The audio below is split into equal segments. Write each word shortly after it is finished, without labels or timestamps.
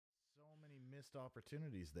missed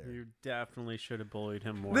opportunities there. You definitely should have bullied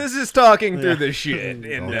him more. This is talking through the shit. And,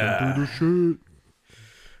 Talking through the shit.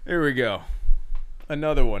 here we go.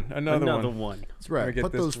 Another one. Another one. That's right. get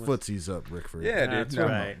Put this those one. footsies up, Rickford. Yeah, dude. That's No,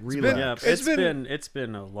 right. Relax. Yeah, it's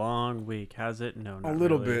been a long week, has it? No, A not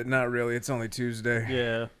little really. bit. Not really. It's only Tuesday.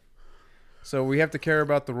 Yeah, So we have to care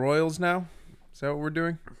about the Royals now? Is that what we're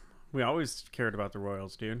doing? we always cared about the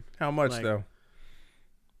Royals, dude. How much, Like- though?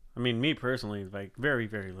 I mean, me personally, like very,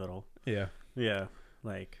 very little. Yeah. Yeah,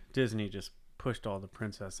 like Disney just pushed all the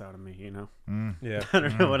princess out of me, you know. Yeah. I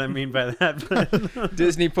don't know what I mean by that, but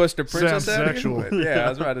Disney pushed a princess Sounds out of you? sexual. But yeah, I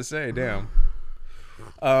was about to say, damn.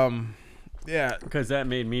 Yeah, because that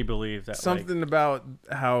made me believe that something about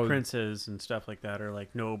how like, princes and stuff like that are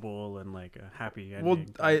like noble and like a happy ending. well,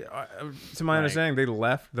 Like, I to my Like- understanding, they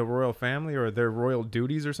left the royal family or their royal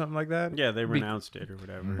duties or something like that. yeah, they renounced it or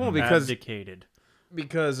whatever. Well, because- abdicated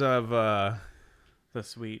Because of the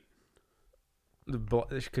sweet,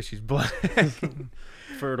 because she's black.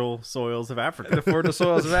 fertile soils of Africa. The fertile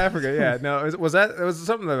soils of Africa. Yeah, no, it was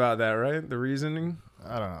something about that, right? The reasoning.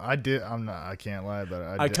 I don't know. I can't lie about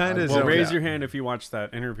it. I kinda Well, zoned raise out. your hand if you watched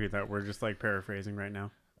that interview that we're just like paraphrasing right now.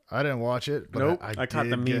 I didn't watch it, but Nope. I I caught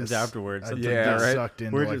the did memes get- afterwards. I That's did Yeah, get right? sucked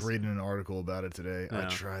into We're like just- reading an article about it today. I Yeah.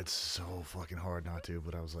 tried so fucking hard not to,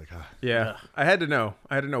 but I was like, Yeah, Ugh. I had to know.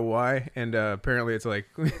 why, and apparently it's like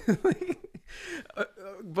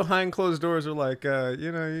behind closed doors are like, are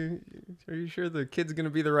you sure the kid's gonna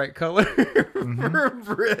be the right color for a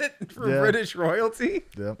Brit for Yeah. British royalty?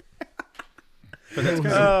 yep. But that's kind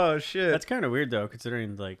of Oh shit! that's kind of weird though,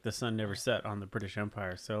 considering like the sun never set on the British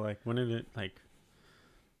Empire. So like, when did it like?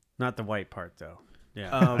 Not the white part though. Yeah,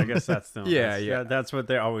 I guess that's the yeah. That's what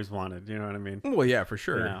they always wanted. You know what I mean? Well, yeah, for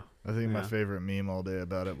sure. Yeah. I think my Yeah. favorite meme all day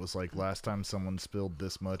about it was like last time someone spilled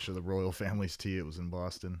this much of the royal family's tea, it was in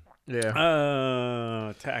Boston.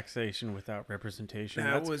 Yeah. Taxation without representation.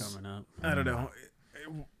 That That's was- coming up. I don't know.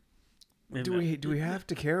 Do we have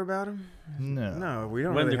to care about him? No. No, we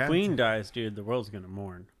don't. When really the have queen to. dies, dude, the world's gonna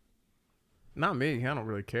mourn. Not me. I don't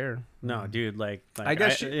really care. No, dude, like I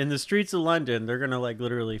guess in the streets of London, they're gonna like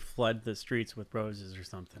literally flood the streets with roses or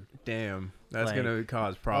something. Damn, that's Like- gonna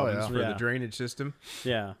cause problems yeah. for the Yeah. drainage system.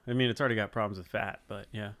 Yeah, I mean it's already got problems with fat, but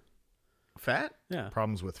yeah, Fat? yeah,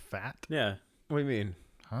 Problems with fat? yeah. What do you mean?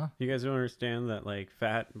 Huh? You guys don't understand that like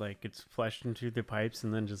fat like gets flushed into the pipes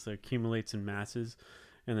and then just accumulates in masses,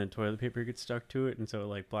 and then toilet paper gets stuck to it, and so it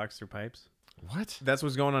like blocks their pipes. What? That's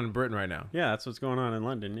what's going on in Britain right now. Yeah, that's what's going on in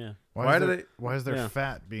London. Yeah, Why do is there, they- Why is there Yeah.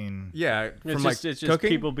 fat being Yeah, it's from just, like it's just cooking.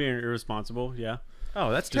 people being irresponsible. Yeah,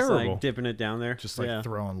 Oh, that's just terrible. like dipping it down there. just like yeah.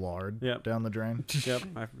 throwing lard Yep. down the drain? Yep,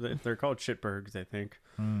 they're called shitbergs, I think.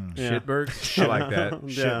 Yeah. Shitbergs. I like that.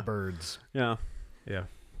 Yeah. Shit birds. Yeah. Yeah.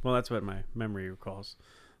 Well, that's what my memory recalls.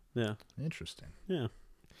 Yeah. Interesting. Yeah.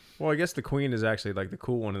 Well, I guess the queen is actually like the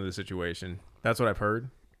cool one in the situation. That's what I've heard.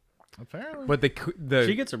 Apparently. But the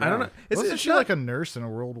She gets I don't know. around. Wasn't it's she not- like a nurse in a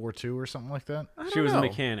World War II or something like that? I She don't was know. a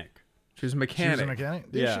mechanic. She was a She mechanic. was a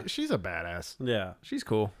mechanic? Dude, Yeah. she's a badass. Yeah. She's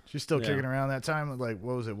cool. She's still Yeah. kicking around that time. Like,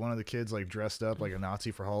 what was it? One of the kids like dressed up like a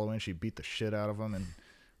Nazi for Halloween. She beat the shit out of him and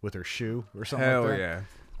with her shoe or something Hell like that. yeah.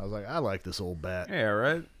 I was like, I like this old bat. Yeah,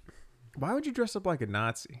 right. Why would you dress up like a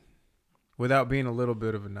Nazi without being a little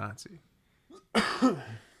bit of a Nazi?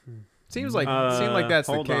 Seems like that's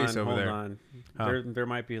the hold case on, over hold there. on. Huh. There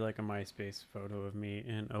might be like a MySpace photo of me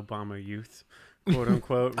in Obama youth, quote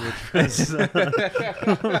unquote, which was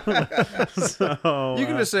so, You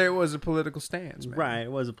can just say it was a political stance, man. right.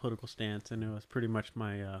 It was a political stance, and it was pretty much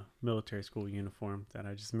my military school uniform that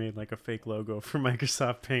I just made like a fake logo for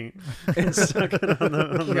Microsoft Paint and stuck it on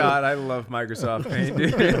the. God, I love Microsoft Paint,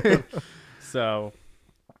 dude. So,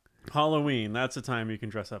 Halloween, that's the time you can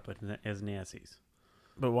dress up as Nazis.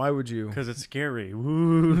 But why would you Because it's scary.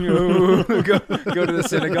 Woo. go to the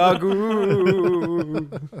synagogue? Ooh.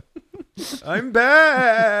 I'm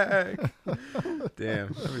back.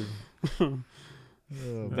 Damn.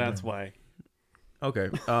 That's why. Okay.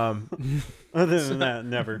 Other than that,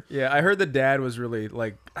 never. Yeah, I heard the dad was really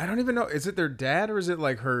like, I don't even know. Is it their dad or is it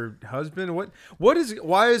like her husband?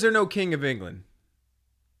 Why is there no King of England?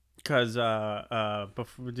 Because,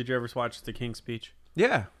 did you ever watch the King's Speech?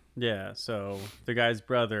 Yeah. Yeah, so the guy's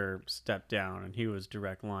brother stepped down and he was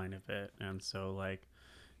direct line of it. And so, like,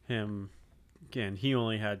 him, again, he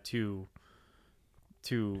only had two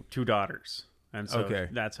daughters. And so Okay.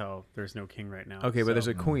 that's how there's no king right now. Okay, but So- there's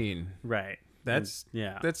a queen. Right. That's And,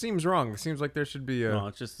 yeah. That seems wrong. It seems like there should be a. Well,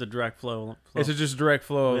 it's just the direct flow. It's just direct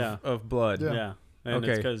flow Yeah. of blood. Yeah. Yeah. And it's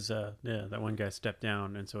Okay. because, that one guy stepped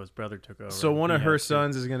down and so his brother took over. So and one he of had her two.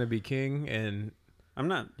 sons is going to be king, and I'm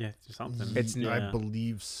not, something. It's- yeah. I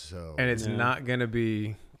believe so. it's Yeah. not going to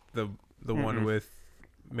be the The one with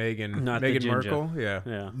Meghan Not the Meghan ginger. Markle. Yeah,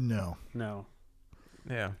 Yeah. No, No.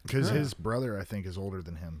 yeah. because Huh. his brother I think is older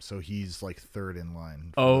than him, so he's like third in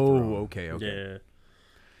line. For the Oh, throne. okay. Yeah.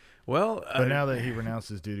 Well, But now that he renounced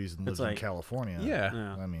his duties and It's lives in like- California, yeah,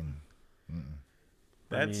 Yeah. I mean, mm-mm.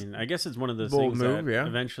 That's I mean, I guess it's one of those bold things move, that yeah.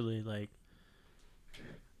 eventually, like,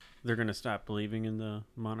 they're gonna stop believing in the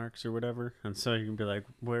monarchs or whatever, and so you can be like,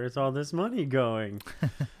 "Where's all this money going?"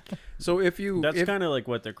 so if you. That's if, kind of like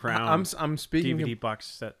what the Crown I'm speaking. DVD box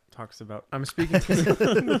set talks about. I'm speaking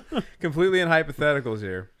completely in hypotheticals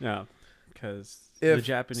here. Yeah, because the If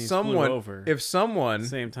Japanese someone, flew over if someone,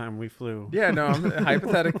 same time we flew. yeah, no, I'm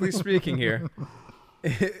hypothetically speaking here.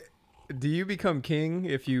 Do you become king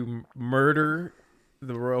if you murder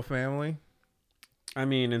the royal family? I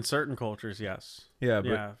mean, in certain cultures, yes. Yeah, but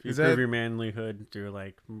Yeah, if you is prove that your manlyhood through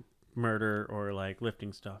like murder or like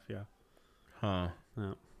lifting stuff, yeah. huh?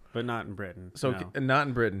 But not in Britain. So no. not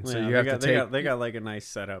in Britain. So Yeah, you have to take they got like a nice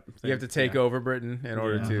setup. you have to take over Britain in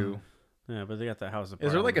order Yeah. to. Yeah, but they got the House of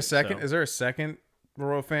Is there like a Parliament, second? so- Is there a second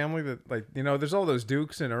royal family that like there's all those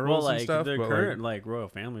dukes and earls well, like and stuff. the but current like royal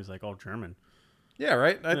family's like all German. yeah,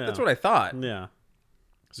 right. Yeah. That's what I thought. Yeah.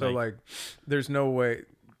 So like, there's no way.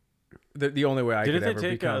 The only way I Didn't could they ever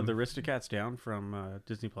take become. the Aristocats down from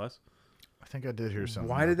Disney Plus? I think I did hear something.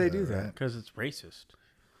 Why did about they do that? right? Because it's racist.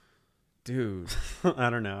 Dude. I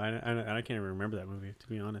don't know. I can't even remember that movie, to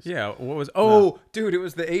be honest. Yeah. What was? Oh, dude, it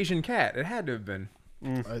was the Asian cat. It had to have been.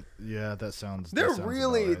 Yeah, that sounds. They're that sounds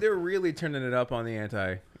really, about right. they're really turning it up on the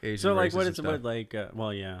anti-Asian. So like, what racism it's stuff. what like?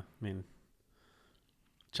 Well, yeah. I mean,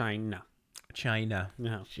 China. China.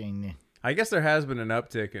 Yeah. Shane. I guess there has been an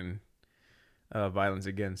uptick in violence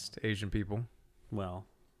against Asian people, Well,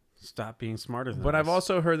 stop being smarter than but I've us.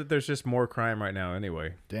 also heard that there's just more crime right now.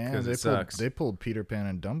 Anyway, Damn, 'cause they it pulled, sucks. they pulled Peter Pan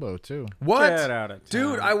and Dumbo too. What, Get out of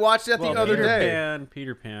dude? town. I watched that Well, the other Peter day.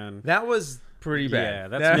 Peter Pan. That was pretty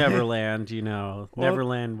bad. Yeah, that's That- Neverland. You know, Well-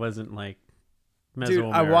 Neverland wasn't like. Dude,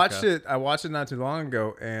 I watched Mesoamerica. it. I watched it not too long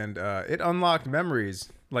ago, and it unlocked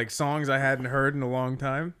memories, like songs I hadn't heard in a long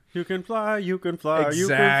time. You can fly, you can fly, you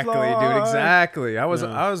Exactly, can fly. dude. Exactly. I was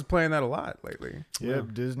Yeah. playing that a lot lately.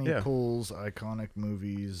 Yep, Disney Yeah. pulls iconic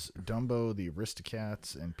movies: Dumbo, The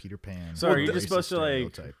Aristocats, and Peter Pan. So for are you just racist supposed to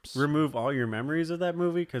like stereotypes. remove all your memories of that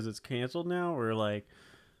movie because it's canceled now, or like,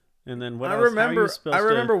 and then what? I else? How are you remember. supposed I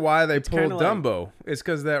remember To, why they it's pulled kinda like- Dumbo. It's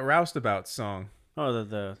because that Roustabout song. oh,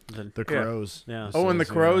 the The Crows? Yeah. It Oh, and the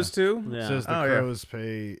says, Crows too. yeah. It says the Oh, yeah. Crows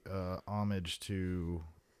pay homage to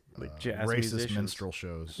Like jazz racist musicians. minstrel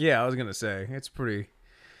shows. Yeah, I was gonna say it's pretty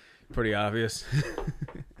obvious.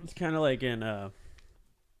 It's kind of like in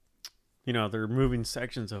you know, they're removing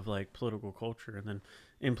sections of like political culture and then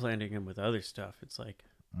implanting them with other stuff. It's like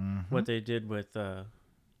Mhm. what they did with the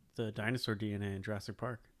dinosaur DNA in Jurassic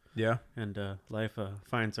Park. Yeah, And life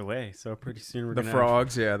finds a way. So pretty soon we're the gonna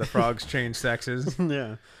frogs. Yeah, the frogs change sexes. Have,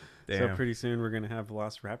 yeah. Damn. So pretty soon we're gonna have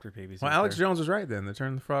Velociraptor babies. Well, out Alex there. Jones was right then. They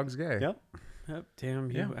turned the frogs gay. Yep. Yep.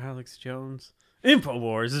 Damn you, Yeah. Alex Jones.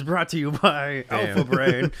 InfoWars is brought to you by Damn. Alpha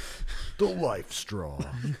Brain. The Life Straw.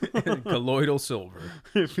 Colloidal silver.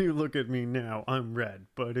 If you look at me now, I'm red.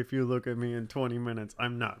 But if you look at me in 20 minutes,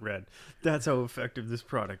 I'm not red. That's how effective this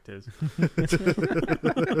product is.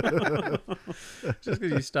 Just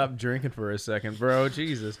because you stopped drinking for a second, bro.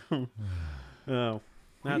 Jesus. Oh,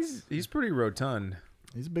 that's He's pretty rotund.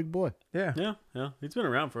 He's a big boy. Yeah. yeah, yeah. He's been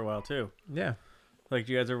around for a while too. Yeah. Like,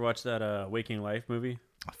 do you guys ever watch that Waking Life movie?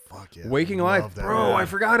 Oh, fuck yeah. Waking Love Life. that Bro, movie. I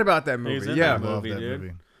forgot about that He's movie. in Yeah. I that love movie, that dude.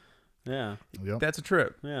 movie. Yeah, Yep. That's a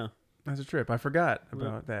trip. yeah. That's a trip. I forgot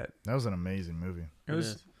about that. That was an amazing movie. It It was,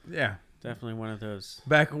 is. yeah. Definitely one of those.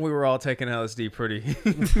 Back when we were all taking LSD pretty.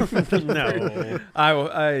 No,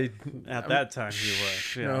 I at that time you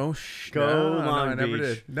were. Yeah. no, Go no, Long I never Beach.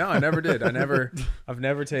 did. No, I never did. I've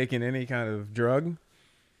never taken any kind of drug.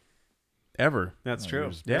 Ever. That's true.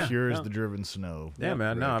 There's Yeah. Cures Yeah. the driven snow. Yeah, Yep.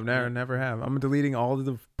 man. No, Right. I've never have. I'm deleting all of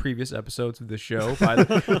the previous episodes of the show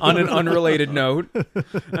on an unrelated note.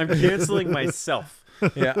 I'm canceling myself.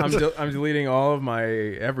 Yeah, I'm deleting all of my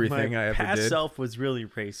everything My I ever past did. self was really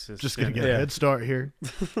racist. Just gonna and- get Yeah. a head start here.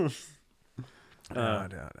 No.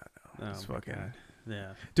 Oh It's my fucking. God.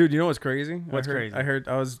 Yeah. Dude, you know what's crazy? What's crazy? I heard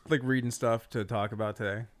I was like reading stuff to talk about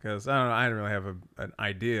today because I don't know. I didn't really have an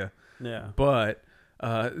idea, Yeah. but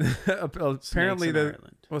apparently Snakes in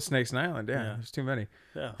Ireland. Snakes in Ireland. Yeah, Yeah. there's too many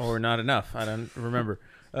Yeah. or not enough. I don't remember.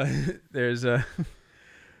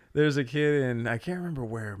 There's a kid in I can't remember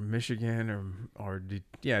where, Michigan or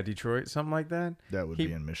Detroit, something like that. That would He-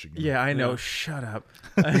 be in Michigan. Yeah, I know. Yeah. Shut up.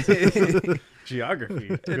 Geography.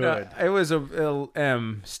 No, Good. it was a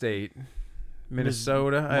M state,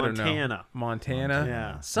 Minnesota. I don't know. Montana. Montana.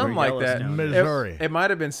 Yeah. Something Where like that. Yellowstone is. Missouri. It might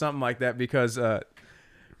have been something like that because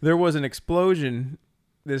there was an explosion.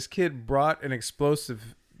 This kid brought an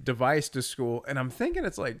explosive device to school, and I'm thinking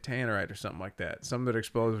it's like tannerite or something like that. Something that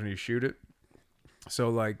explodes when you shoot it. So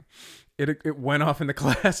like, it went off in the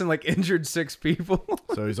class and like injured 6 people.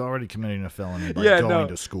 So he's already committing a felony by Yeah, going no,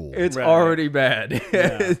 to school. It's Right. already bad.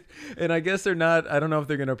 Yeah. And I guess they're not. I don't know if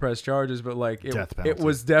they're gonna press charges, but like Death it penalty.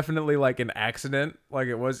 was definitely like an accident. Like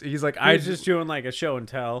it was. He's like, I was just doing like a show and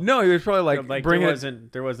tell. no. He was probably like, like bringing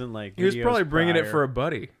there wasn't like. He was videos probably bringing it prior. for a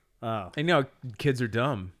buddy. Oh And you know, kids are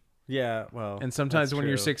dumb. yeah, well. And sometimes that's when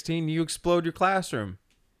you're true. 16, you explode your classroom.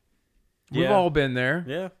 We've Yeah. all been there.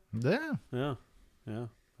 Yeah, Yeah, yeah,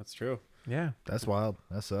 that's true. Yeah, that's wild.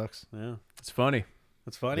 That sucks. Yeah, it's funny.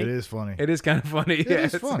 that's funny. It is funny. It is kind of funny. It yeah,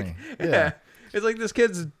 is it's funny. Like, Yeah. It's like this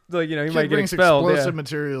kid's like, you know, he Kid might get brings expelled. explosive Yeah.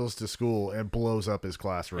 materials to school and blows up his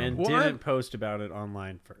classroom. And Well, didn't post about it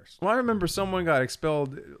online first. Well, I remember someone got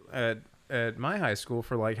expelled at my high school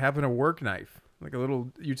for like having a work knife, like a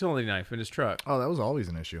little utility knife in his truck. Oh, that was always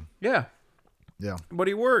an issue. Yeah, Yeah. but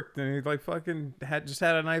he worked and he like fucking had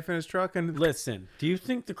a knife in his truck and Listen, do you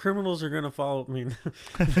think the criminals are gonna follow? I mean,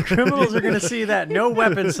 the criminals are gonna see that no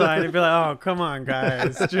weapon sign and be like, "Oh, come on,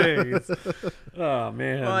 guys, jeez, oh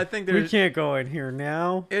man, Well, I think we there's- can't go in here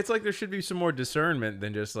now." it's like there should be some more discernment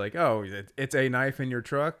than just like, oh, it's a knife in your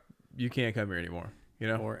truck, you can't come here anymore. You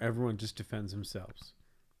know, Or everyone just defends themselves.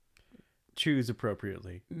 Choose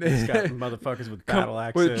appropriately. It's got motherfuckers with battle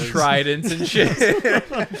axes. with tridents and shit.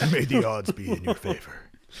 May the odds be in your favor.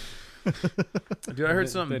 Dude, I heard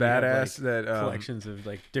something Then you have, badass that collections of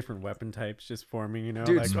like different weapon types just forming. You know,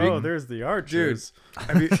 Dude, like speaking- oh, there's the archers.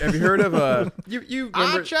 have you heard of you remember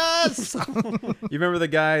Archers! you remember the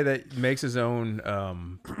guy that makes his own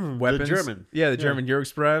weapons? German. Yeah, the German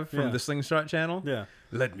Jurgsprev from Yeah. the Slingshot channel. Yeah.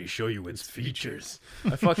 Let me show you its features.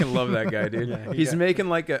 I fucking love that guy, dude. Yeah, He's got- making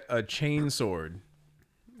like a chain sword.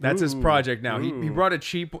 That's his Ooh, project now. He ooh. bought a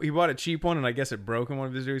cheap one and I guess it broke in one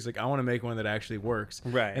of his videos. He's like, I want to make one that actually works.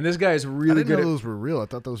 Right. And this guy is I really didn't good know at those were real. I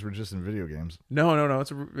thought those were just in video games. No.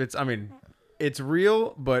 It's I mean, it's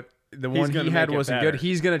real, but the He's one gonna he had make it wasn't better. good.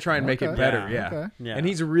 He's gonna try and make it Okay. better. Yeah, Yeah. okay. Yeah. And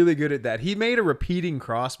he's really good at that. He made a repeating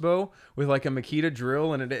crossbow with like a Makita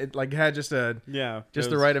drill, and it like had just the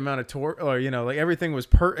right amount of torque, or you know, like everything was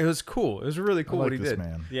It was cool. It was really cool I what like he this did.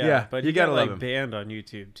 man. Yeah, Yeah, but you he got gotta love like him. banned on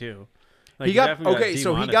YouTube too. Like, He he got definitely okay,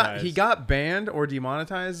 so he demonetized got banned or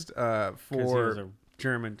demonetized 'cause he was for a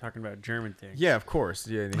German talking about German things. yeah, of course.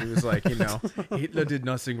 Yeah, and he was like, you know, Hitler did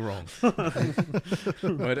nothing wrong.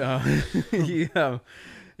 But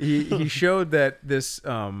he showed that this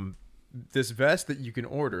vest that you can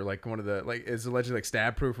order, like one of the like is allegedly like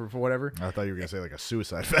stab proof or whatever. I thought you were gonna say like a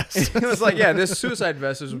suicide vest. It was like, yeah, this suicide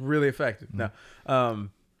vest is really effective. No,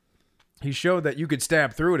 he showed that you could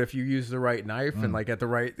stab through it if you use the right knife and like at the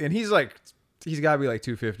right. And he's got to be like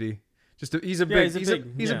 250. He's a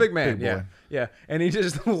big man. Big Yeah, boy. yeah. And he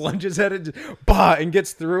just lunges at it, bah, and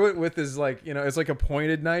gets through it with his like, you know, it's like a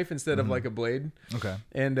pointed knife instead of like a blade. Okay.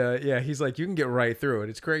 And yeah, he's like, you can get right through it.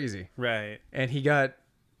 It's crazy. Right. And he got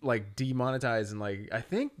like demonetized and like I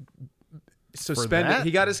think suspended. that?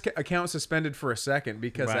 He got his account suspended for a second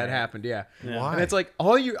because Right. that happened. Yeah. Yeah. Why? And it's like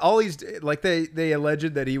all these like they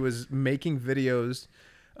alleged that he was making videos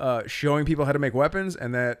showing people how to make weapons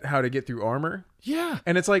and that how to get through armor. Yeah.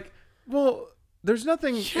 And it's like, well, there's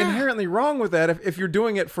nothing inherently wrong with that if you're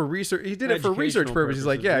doing it for research. He did it for research Educational purposes. He's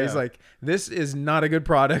like, purposes, he's yeah. like, this is not a good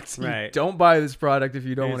product. You Right. don't buy this product if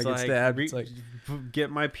you don't want It's to get like, stabbed. It's like, get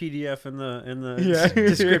my PDF in the Yeah.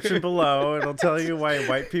 description below. It'll tell you why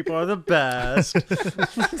white people are the best.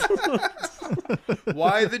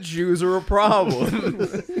 why the Jews are a problem.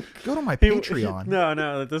 Go to my Patreon.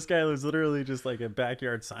 No, this guy was literally just like a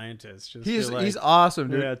backyard scientist. Just he's awesome,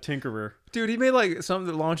 dude. Yeah, tinkerer. Dude, he made like something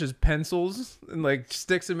that launches pencils and like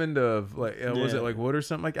sticks them into like was Yeah. it like wood or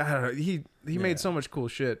something? Like I don't know. He made so much cool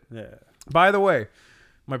shit. Yeah. By the way,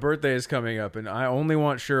 my birthday is coming up, and I only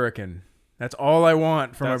want shuriken. That's all I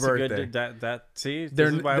want for That's my a birthday. good. See, They're-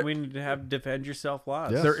 this is why they're- we need to have defend yourself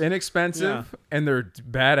laws. Yeah. They're inexpensive and they're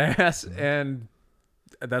badass, and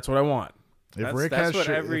that's what I want. If Rick has That's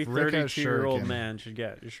what every if Rick has 32-year-old shuriken- man should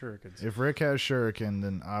get. Your shurikens. If Rick has shuriken,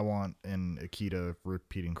 then I want an Akita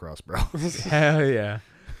repeating crossbow Hell yeah,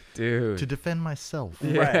 dude. to defend myself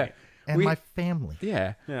Yeah. Right. and We- my family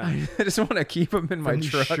Yeah. Yeah. I just want to keep them in my from these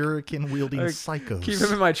truck. shuriken wielding Like, psychos. Keep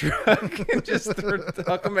them in my truck and just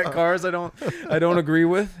huck them at cars I don't agree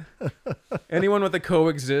with. Anyone with a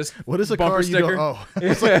coexist. What is a bumper car you sticker? don't? Oh,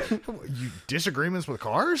 it's like you disagreements with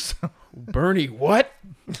cars? Bernie, what?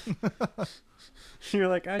 You're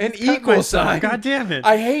like, I An just cut equal myself. sign. God damn it.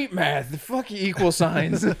 I hate math. The fucking equal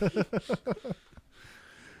signs.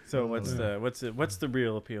 So what's the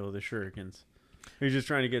real appeal of the shurikens? Are you just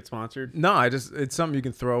trying to get sponsored? No, it's something you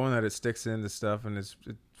can throw in that it sticks into stuff, and it's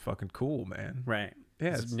fucking cool, man. Right.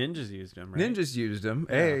 Yeah, Ninjas used them, right? Ninjas used them.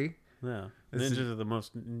 Yeah. Yeah. This Ninjas are the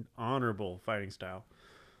most honorable fighting style.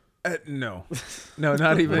 No,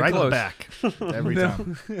 not even Right in close. the back every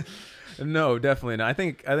time. No, definitely not. I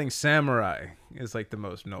think samurai is like the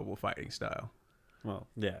most noble fighting style. Well,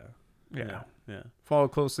 yeah. Yeah. Yeah. Followed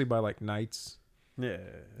closely by like knights. Yeah.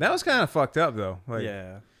 That was kind of fucked up though. Like,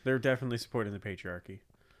 Yeah. They're definitely supporting the patriarchy.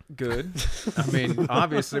 good. I mean,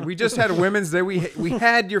 obviously, we just had a Women's Day. We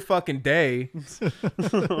had your fucking day.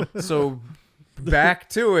 So back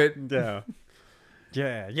to it. Yeah.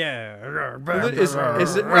 Yeah. Is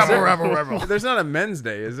it Rebel. There's not a Men's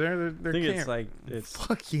Day, is there? There I think can't. it's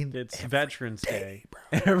Fucking it's Veterans Day.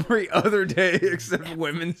 Every other day except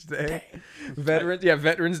Women's Day.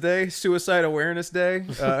 Veterans Day, Suicide Awareness Day,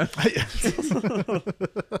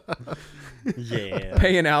 Yeah.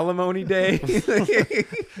 Pay an Alimony Day,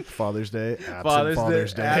 Father's Day. Absent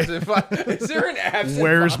Father's Day. Day. Is there an absent?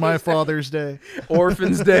 Where's my Father's Day?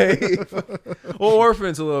 Orphans Day? Well,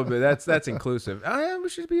 orphans a little bit. That's inclusive. We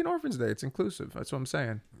should be an Orphans Day. It's inclusive. That's what I'm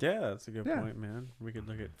saying. Yeah, that's a good Yeah. point, man. We could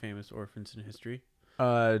look at famous orphans in history.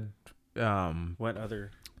 What other?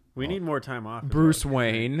 We need more time off. Bruce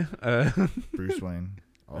Wayne, Bruce Wayne.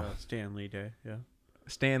 Oh, Stan Lee Day. Yeah.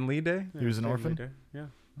 Stan Lee Day. He was an Stan Lee orphan? Day, yeah.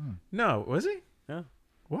 No, was he? Yeah.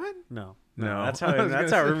 What? No. No. That's I how was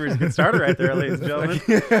that's gonna how say- rumors get started right there, ladies and gentlemen.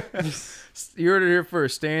 You heard it here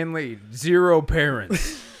first. Stan Lee, 0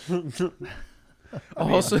 parents.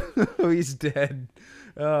 Also, he's dead.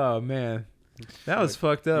 Oh man, that was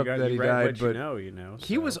fucked up that he read died. what But you know.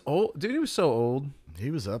 he so. was old, dude. He was so old,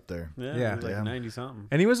 he was up there. Yeah, Yeah. he was like Damn. 90 something.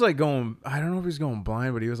 and he was like going. I don't know if he was going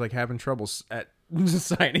blind, but he was like having trouble at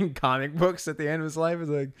signing comic books at the end of his life. It's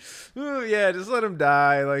like, oh yeah, just let him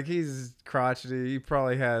die. Like he's crotchety. He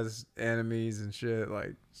probably has enemies and shit.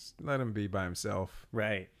 Like just let him be by himself.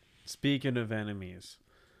 Right. Speaking of enemies,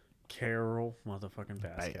 Carol motherfucking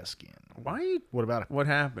Baskin. Baskin. Why? What about it? What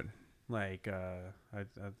happened? Like,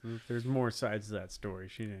 there's more sides to that story.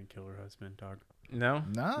 She didn't kill her husband, dog. No,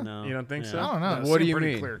 No. No, you don't think yeah. so? I don't know. It What do seemed you pretty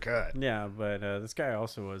mean? Clear cut. Yeah, but this guy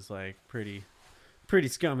also was like pretty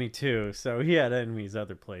scummy too. So he had enemies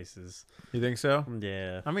other places. You think so?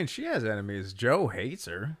 Yeah. I mean, she has enemies. Joe hates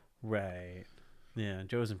her, Right. Yeah.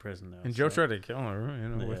 Joe's in prison though. and Joe so- tried to kill her. You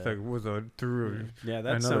know, Yeah. with a through. Yeah,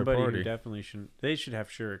 that's another somebody party. who definitely shouldn't. They should have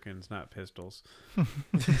shurikens, not pistols.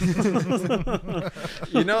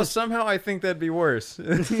 You know, somehow I think that'd be worse.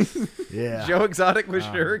 Yeah. Joe Exotic with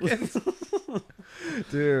shurikens.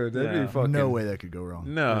 Dude, that'd Yeah. be fucking. No way that could go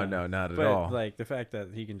wrong. No, Yeah. no, not at But all. like the fact that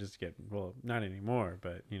he can just get not anymore,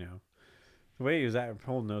 but you know, the way he was at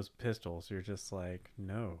holding those pistols, you're just like,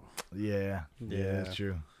 no. Yeah. Yeah, Yeah. that's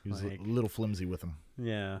true. He was Like- a little flimsy with him.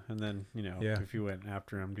 Yeah, and then you know, Yeah. if you went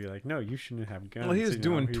after him, be like, no, you shouldn't have guns. Well, he was you know?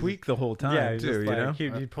 doing He's- tweak the whole time Yeah, he's too. just You like, know.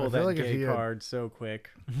 he'd I pull feel that like if gay he had- card so quick.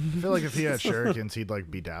 I feel like if he had shurikens, he'd like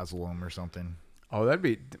bedazzle them or something. Oh, that'd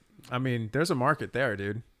be. I mean, there's a market there,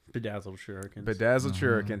 dude. Bedazzled shurikens. Bedazzled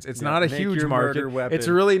shurikens. It's Yeah, not a make huge your market. murder weapon- It's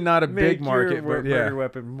really not a Make big market, your but yeah, murder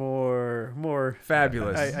weapon more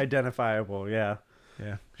fabulous. identifiable. Yeah.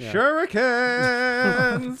 Yeah. Yeah.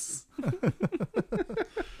 Shurikens.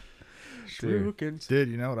 Dude. Shurikens. Dude,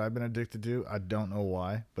 you know what I've been addicted to? I don't know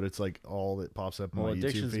why, but it's like all that pops up on Well, my YouTube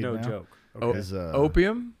addiction's feed no now. joke. Oh, Is,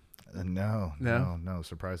 Opium? No, No? no,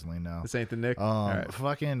 surprisingly no. This ain't the Nick. All right.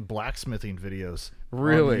 Fucking blacksmithing videos.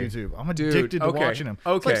 Really? On YouTube. I'm Dude, addicted to okay, watching them.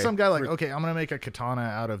 It's like okay. some guy like, okay, I'm gonna make a katana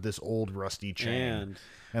out of this old rusty chain,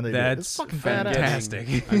 And they do it. That's It's fucking fan- badass.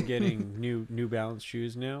 fantastic. I'm getting New Balance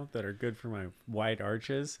shoes now that are good for my wide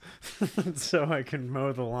arches, so I can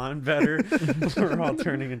mow the lawn better. We're all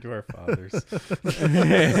turning into our fathers.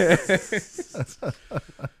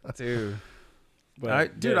 Dude. But, I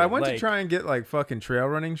yeah, went to like- try and get like fucking trail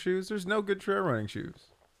running shoes. There's no good trail running shoes.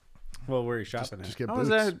 Well, where are you shopping Just at? get I boots.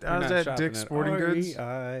 was at You're not shopping Dick's at Sporting Goods.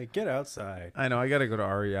 REI. Get outside. I know I gotta go to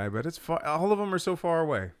REI, but it's far. All of them are so far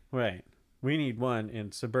away. Right. We need one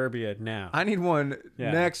in suburbia now. I need one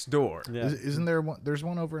Yeah. next door. Yeah. Isn't there one? There's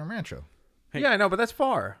one over in Rancho. Hey. Yeah, I know, but that's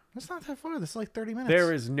far. That's not that far. That's like 30 minutes.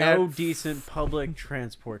 There is no At- decent public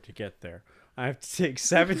transport to get there. I have to take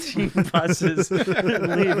 17 buses and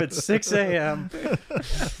leave at 6 a.m.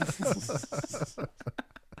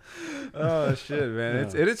 Oh shit, man!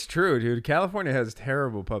 It's true, dude. California has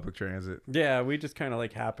terrible public transit. Yeah, we just kind of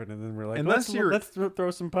like happen, and then we're like, Unless let's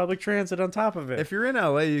throw some public transit on top of it. If you're in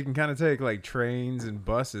LA, you can kind of take like trains and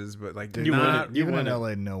buses, but like You not. even in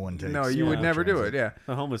LA, no one takes. No, you would public never do it. transit. Yeah.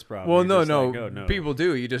 the homeless problem. Well, you're no, just like, oh, no. People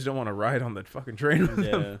do. You just don't want to ride on the fucking train with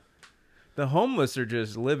them. Yeah, The homeless are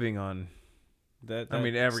just living on. that I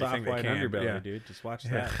mean, everything soft they white can, underbelly, yeah. dude. Just watch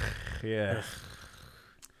Yeah. that. Yeah.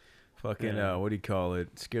 Fucking Yeah. what do you call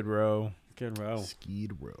it? Skid Row. Good row.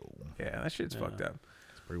 Skid Row. Yeah, that shit's Yeah. fucked up.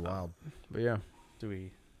 It's pretty wild. But yeah. Do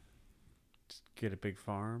we just get a big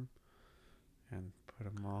farm and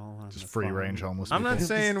put them all on Just the free farm? range homeless. I'm not people.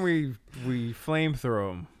 saying we flamethrow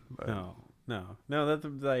them. But No. That's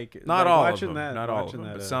like Not like all watching of them. that, Not all of watching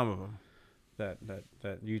them, that, but some of them.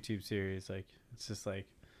 that YouTube series. Like, it's just like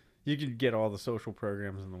you could get all the social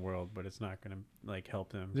programs in the world, but it's not gonna like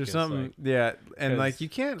help them. There's 'cause, something, like, yeah, and 'cause like you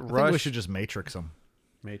can't I think rush. we should just matrix them.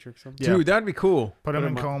 Matrix them. Yeah. Dude, that'd be cool. Put them in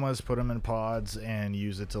 'em up. comas, put them in pods, and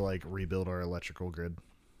use it to like rebuild our electrical grid.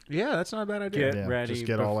 Yeah, that's not a bad idea. Get ready just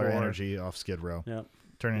get all our before- energy off Skid Row. Yep.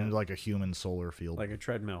 Turn it Yeah. into like a human solar field. Like a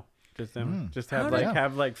treadmill. Just them. Mm. Just How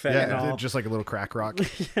have do- like yeah, fentanyl. just like a little crack rock.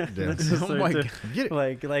 Yeah, that's just Oh like my the- God. Get it?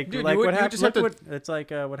 like Dude, like you would- what you happened. just have Look to- what it's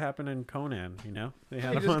like. What happened in Conan? You know, they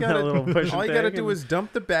had You him just on gotta- that little push. all you gotta do is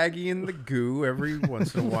dump the baggie in the goo every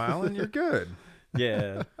once in a while, and you're good.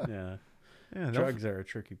 yeah. Yeah, no- Drugs are a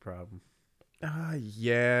tricky problem.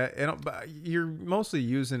 yeah, and but you're mostly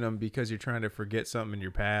using them because you're trying to forget something in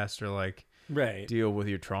your past or like Right. deal with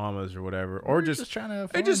your traumas or whatever, or We're just trying to have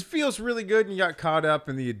it fun. just feels really good and you got caught up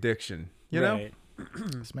in the addiction. You know, Right.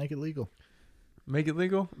 Let's make it legal. make it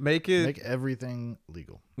legal, make it Make everything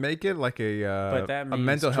legal. make it like But that a means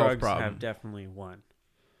mental health drugs problem. have definitely won.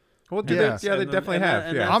 Well, Yeah. they And definitely then- have.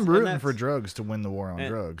 and Yeah, that's- I'm rooting for that's- drugs to win the war on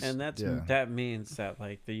drugs. And that's yeah. that means that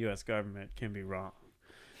like the U.S. government can be wrong.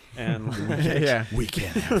 And yeah. We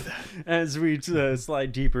can't have that. as we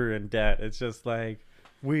slide deeper in debt, it's just like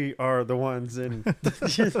we are the ones in.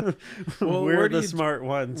 Well, we're where do the you- smart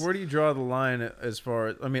ones. Where do you draw the line as far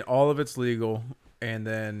as, I mean, all of it's legal, and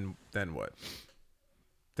then what?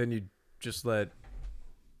 Then you just let.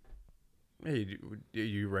 Hey,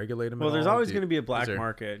 you regulate them? Well, at there's all? always Do going to be a black there-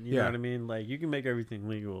 market. You Yeah. know what I mean? Like you can make everything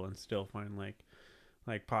legal and still find like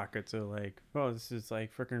pockets of like, oh, this is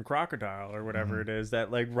like freaking crocodile or whatever Mhm. it is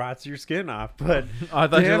that like rots your skin off. But I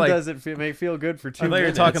thought you damn, were like. does it may feel good for 2 I thought you were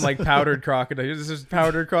minutes. talking like powdered crocodile. This is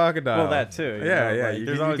powdered crocodile. Well, that too, you Yeah, know, yeah. like, you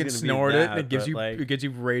there's can, always you can gonna be snort it. that, And it gives but, you like- it gives you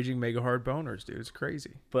raging mega hard boners, dude. It's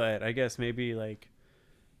crazy. But I guess maybe like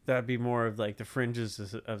that'd be more of like the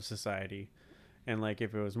fringes of society, and like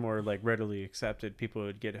if it was more like readily accepted, people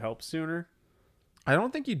would get help sooner. I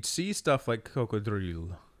don't think you'd see stuff like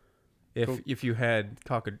crocodile if you had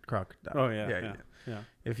crocodile. Oh yeah.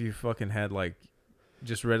 If you fucking had like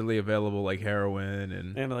just readily available like heroin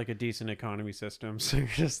and And like a decent economy system, so you're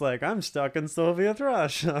just like, I'm stuck in Soviet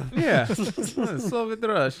Russia. yeah, Soviet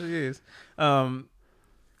Russia. Yes.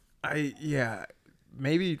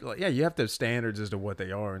 Maybe like, yeah, you have to have standards as to what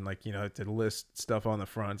they are, and like, you know, to list stuff on the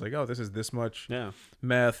front. It's like, oh, this is this much Yeah,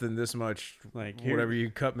 meth and this much like here- whatever you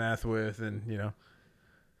cut meth with, and you know.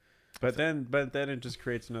 But then it just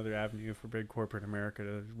creates another avenue for big corporate America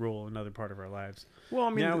to rule another part of our lives. Well, I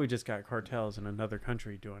mean, Now we just got cartels in another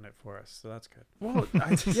country doing it for us, so that's good. well,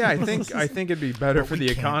 I think it'd be better for we the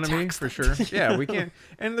can't economy tax for sure. Yeah, we can't,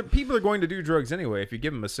 and the people are going to do drugs anyway if you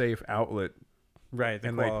give them a safe outlet, Right, the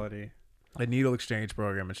And, like, quality. a needle exchange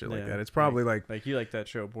program and shit like Yeah, that. It's probably like Like you like that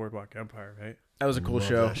show Boardwalk Empire, right? that was a cool Love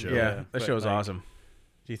show. that show. Yeah, Yeah, that but, show was like, awesome.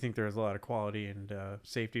 Do you think there was a lot of quality and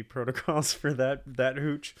safety protocols for that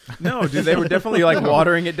hooch? No, dude, they were definitely like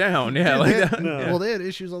watering it down. Yeah, like They had- that. No. Well, they had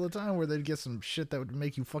issues all the time where they'd get some shit that would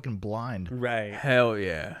make you fucking blind. Right. Hell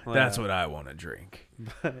yeah, Well, that's yeah. what I want to drink.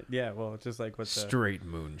 But yeah, well, it's just like Straight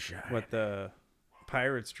moonshine. what the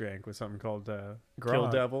pirates drank was something called Kill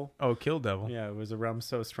Grog. Devil. Oh, Kill Devil. Yeah, it was a rum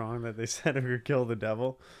so strong that they said it would kill the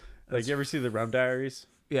devil. Like, you ever see the Rum Diaries?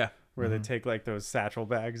 Yeah. Where they Mhm. take like those satchel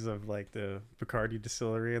bags of like the Bacardi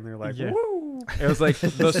distillery and they're like, Yeah. woo! It was like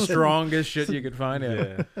the strongest shit you could find. Yeah.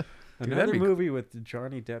 Yeah. that'd Another be- movie with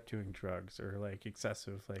Johnny Depp doing drugs or like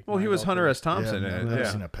excessive like. Well, he mind was Hunter altering- S. Thompson yeah, in I've it.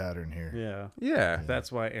 seen Yeah. a pattern here. Yeah, Yeah. that's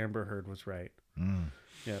why Amber Heard was right. Mm.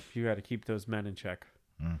 Yep, you got to keep those men in check.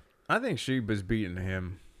 I think she was beating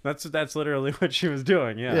him. That's literally what she was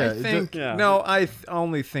doing. Yeah. Yeah, I it think. yeah. No, I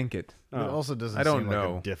only think it. But it Oh, also doesn't I don't seem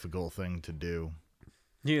know. like a difficult thing to do.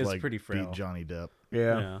 he is like pretty frail. beat Johnny Depp.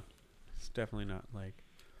 Yeah. It's definitely not like.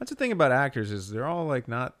 That's the thing about actors is they're all like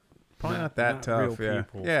probably not that Not tough. real Yeah.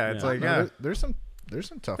 people. Yeah. It's Yeah. like No, yeah. there's some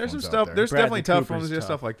tough There's some ones out stuff. there. There's Bradley definitely tough Cooper's ones and tough.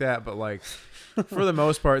 stuff like that. But like, for the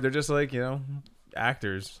most part, they're just like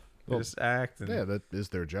actors. They just act. And, Yeah, that is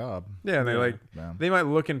their job. yeah, they Yeah. like Yeah. they might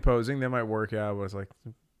look imposing. They might work out, but it's like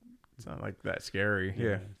it's not like that scary.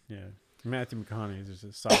 Yeah. Yeah. Matthew McConaughey is just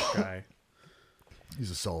a soft guy. He's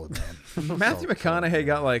a solid man. Matthew Solid McConaughey man.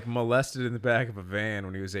 got like molested in the back of a van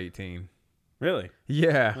when he was 18. Really?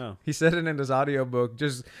 Yeah. Oh. He said it in his audiobook.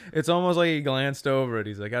 Just it's almost like he glanced over it.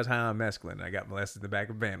 He's like, I was high on mescaline and I got molested in the back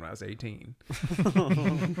of a van when I was 18.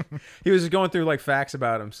 He was just going through like facts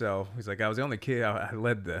about himself. He's like, I was the only kid I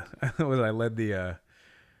led the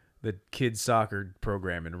kids soccer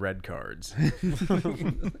program in red cards.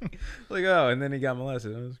 Like, oh, and then he got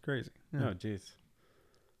molested. It was crazy. Yeah. Oh, jeez.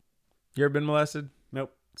 You ever been molested?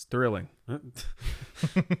 Nope. It's thrilling.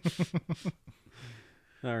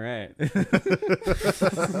 All right.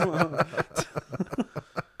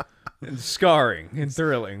 And scarring and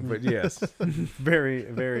thrilling, but yes. Very,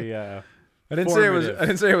 very. I didn't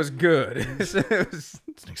say it was good. I said it was,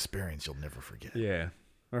 It's an experience you'll never forget. yeah.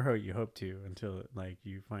 Or how you hope to, until like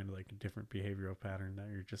you find like a different behavioral pattern that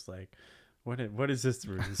you're just like, what is this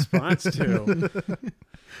response to?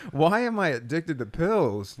 Why am I addicted to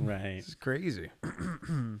pills? Right. It's crazy.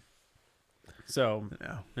 So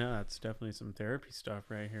Yeah. yeah, it's definitely some therapy stuff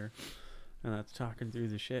right here, and that's talking through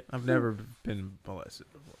the shit. I've never been molested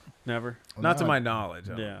before. Never. Well, Not to now my I- knowledge.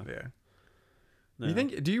 Yeah. Yeah. No.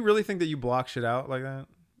 Do you really think that you block shit out like that?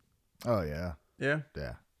 Oh yeah, Yeah.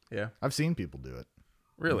 yeah. Yeah. I've seen people do it.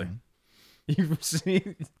 Really? Mhm. You've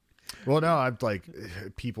seen Well, no, I've like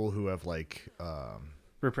people who have like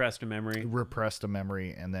repressed a memory? repressed a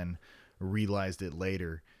memory and then realized it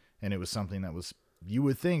later, and it was something that was, you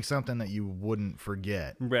would think, something that you wouldn't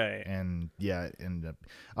forget. Right. And yeah, and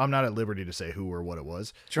I'm not at liberty to say who or what it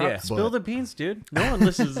was. Yeah. Spill the beans, dude. No one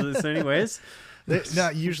listens to this anyways.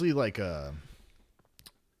 Not usually like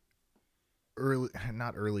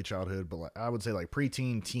not early childhood, but like, I would say like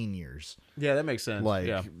preteen, teen years. Yeah, that makes sense. Like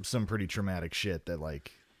yeah. some pretty traumatic shit that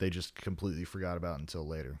like they just completely forgot about until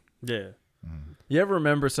later. Yeah. You ever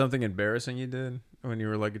remember something embarrassing you did when you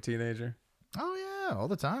were like a teenager? Oh yeah, all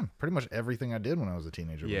the time. Pretty much everything I did when I was a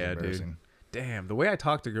teenager was Yeah, dude. embarrassing. Damn, the way I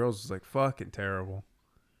talked to girls was like fucking terrible.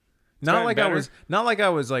 gotten better? Not like I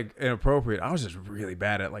was like inappropriate. I was just really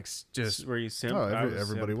bad at like just. Were you simp? Oh, I was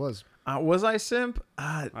everybody simp. was. Was I simp?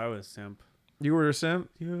 I was simp. You were a simp.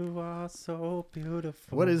 You are so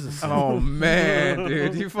beautiful. What is this? Oh man,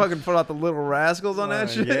 dude, you fucking put out the Little Rascals on that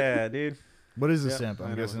shit. Yeah, dude. What is a Yeah, simp? I I'm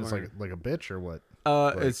know guessing it's what like a bitch or what?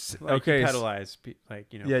 It's Like okay. You pedalize,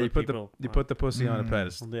 like, you know. Yeah, you put people you put the pussy on a Mm.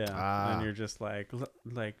 pedestal. Yeah, Ah. and you're just like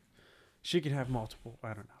she could have multiple. I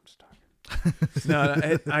don't know. I'm just talking.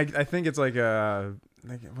 No, I think it's like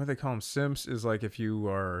what they call them, simps is like if you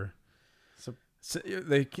are.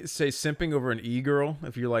 They say simping over an e-girl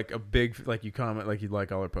if you're like a big, like you comment, like you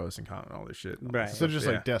like all her posts and comment all this shit. Right. So just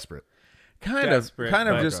Yeah. like desperate. kind Desperate, of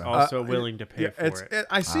but just also willing to pay for it.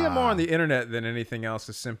 I see it more Ah. on the internet than anything else.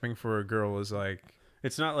 Is simping for a girl is like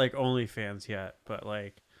It's not like OnlyFans yet, but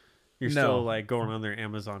like you're No. still like going on their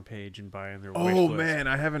Amazon page and buying their. wish oh list. man,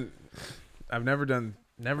 I've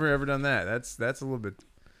never ever done that. That's a little bit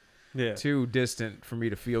Yeah. too distant for me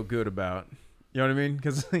to feel good about. You know what I mean?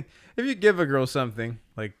 Because like, if you give a girl something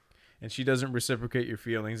like, and she doesn't reciprocate your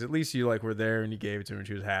feelings, at least you like were there and you gave it to her and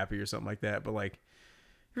she was happy or something like that. But like,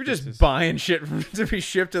 if you're just buying shit to be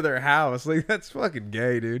shipped to their house, like that's fucking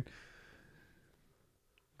gay, dude.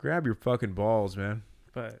 Grab your fucking balls, man.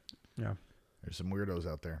 But There's some weirdos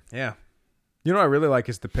out there. Yeah. You know what I really like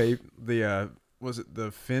is was it the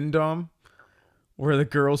Findom? Where the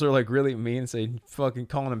girls are like really mean and say fucking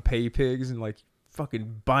calling them pay pigs and like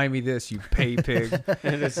fucking buy me this, you pay pig.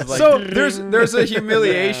 and it's like So there's a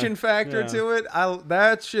humiliation Yeah, factor yeah. to it.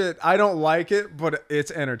 That shit I don't like it, but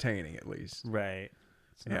it's entertaining at least. right.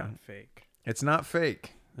 It's Yeah. not fake. It's not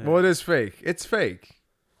fake. Yeah. Well, it is fake. It's fake.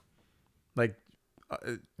 Like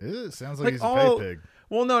It sounds like, Like he's all- a pay pig.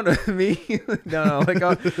 well, no, me, no,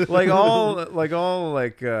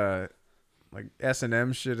 like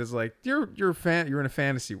S&M shit is like you're in a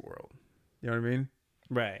fantasy world. You know what I mean?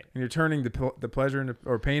 Right. And you're turning the pleasure into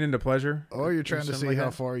or pain into pleasure. Oh, you're trying to something see like how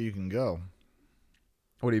that? far you can go.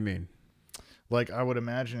 What do you mean? Like I would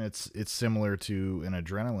imagine it's similar to an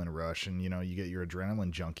adrenaline rush, and you know you get your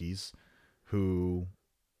adrenaline junkies who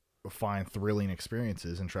find thrilling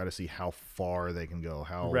experiences and try to see how far they can go,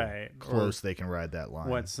 how Right. close they can ride that line.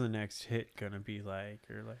 What's the next hit gonna be like,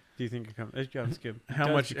 or like? Do you think it comes? It does How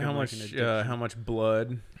much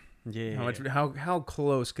blood? Yeah. How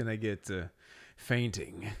close can I get to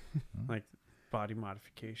fainting? like body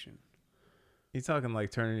modification? You talking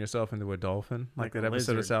like turning yourself into a dolphin, like Like that a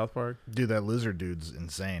episode of lizard. South Park? Dude, that lizard dude's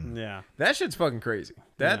insane. Yeah. That shit's fucking crazy.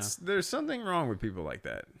 There's something wrong with people like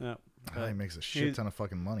that. Yeah. Ah, he makes a shit he's- ton of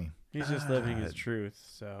fucking money. He's just living his truth.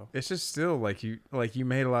 So It's just still like you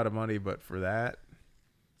made a lot of money, but for that,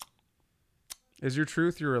 is your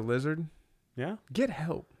truth you're a lizard? yeah, Get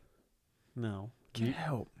help. no, Get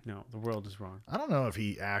help. no, the world is wrong. I don't know if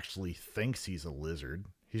he actually thinks he's a lizard.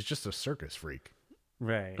 He's just a circus freak.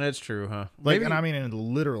 Right. That's true, huh? Like, Maybe and I mean in the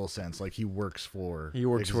literal sense, like he works for he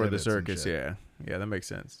works for the exhibits and circus. shit. Yeah, that makes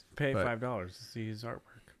sense. Pay but- $5 to see his artwork.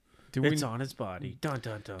 Do we? It's on his body. Dun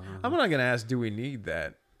dun dun. I'm not gonna ask. Do we need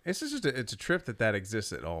that? It's just it's a trip that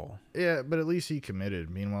exists at all. Yeah, but at least he committed.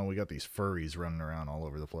 Meanwhile, we got these furries running around all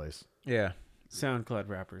over the place. Yeah, SoundCloud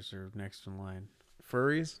rappers are next in line.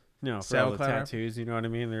 furries. No, for all the SoundCloud rapper? tattoos, you know what I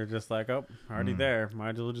mean? They're just like, oh, already there.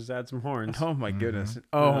 Might as well just add some horns. Oh my goodness.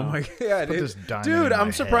 Oh Yeah. my god, Put this diamond dude! in I'm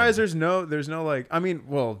my surprised head. there's no like. I mean,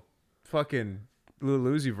 well, fucking Lil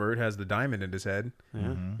Uzi Vert has the diamond in his head. Yeah.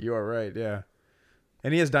 Mhm. You are right. Yeah,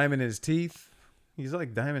 and he has diamond in his teeth. He's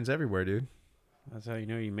like diamonds everywhere, dude. That's how you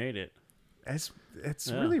know you made it. It's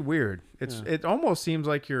Yeah. really weird. It almost seems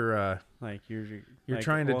like you're Like you're like,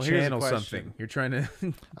 trying to well, here's a channel question. something. You're trying to.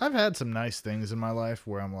 I've had some nice things in my life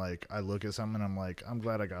where I'm like, I look at something and I'm like, I'm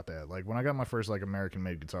glad I got that. Like when I got my first like American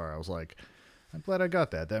made guitar, I was like, I'm glad I got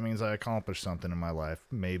that. That means I accomplished something in my life.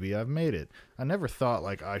 Maybe I've made it. I never thought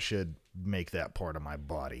like I should make that part of my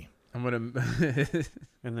body. I'm gonna.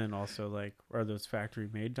 And then also like, are those factory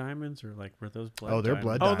made diamonds or like were those blood? Oh, they're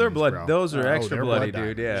diamonds? blood Oh, they're diamonds, blood. bro. Those are Oh, extra they're bloody, blood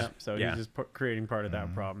dude. Yeah. diamonds. So yeah. he's just creating part of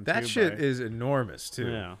that problem. That too shit by- is enormous too.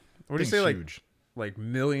 Yeah. What do you Thing's say? huge. Like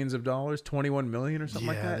millions of dollars, 21 million or something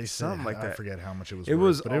like that. They said, Something like I that. forget how much it was. It worth,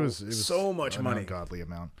 was- but oh, it was so much an money. ungodly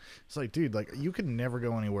amount. It's like, dude, like you could never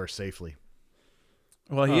go anywhere safely.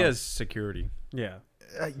 Well, he Oh. has security. Yeah.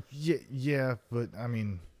 Yeah, but I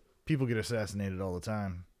mean, people get assassinated all the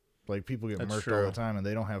time. Like people get That's murked all true. the time, and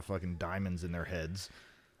they don't have fucking diamonds in their heads.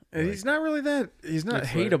 And Like- he's not really that. He's not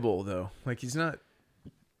It's like- hateable though. Like he's not.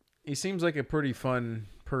 He seems like a pretty fun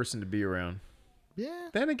person to be around. Yeah,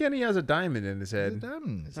 Then again, he has a diamond in his the head.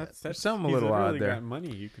 diamond is That's something a he's little odd literally there. got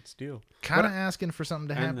money you could steal. kind of asking for something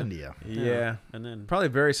to and happen the- to you. Yeah. And then Probably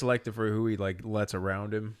very selective for who he like lets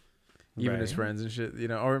around him, even his Right. friends and shit. You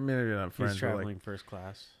know, or maybe not friends. he's But traveling like, first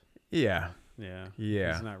class. yeah, Yeah.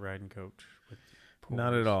 yeah, He's not riding coach. With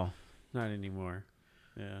not at poors. all. Not anymore.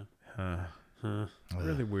 Yeah. Huh. Huh.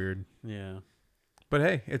 Really weird. Yeah. But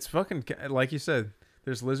hey, it's fucking like you said.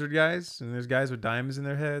 There's lizard guys and there's guys with diamonds in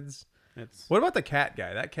their heads. It's What about the cat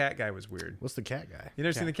guy? That cat guy was weird. What's the cat guy? You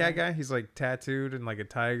never seen the Cat cat guy? He's like tattooed and like a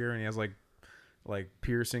tiger, and he has like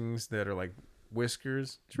piercings that are like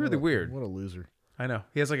whiskers. It's really weird. What a loser. I know.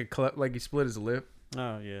 He has like like he split his lip.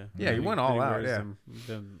 oh yeah. Yeah, he And went then all out, wears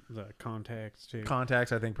yeah. the contacts too.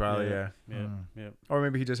 Contacts, I think, probably. Yeah. Yeah. Mm. Yep. Or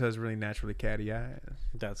maybe he just has really naturally catty eyes.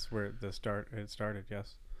 That's where it started.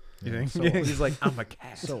 Yes. You Yeah, think? so- Yeah, he's like, I'm a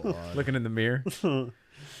cat. So odd. Looking in the mirror.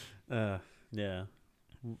 Yeah.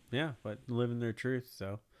 Yeah, but living their truth.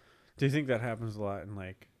 So, do you think that happens a lot in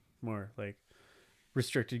like more like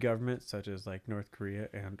restricted governments such as like North Korea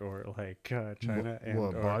and or like China and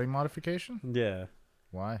what, or, body modification? yeah,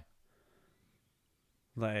 Why?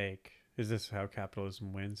 like is this how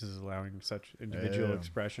capitalism wins? Is allowing such individual Yeah.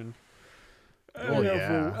 expression? I Well, don't know yeah.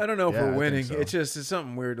 if we're, I don't know if Yeah, I we're think winning. so. It's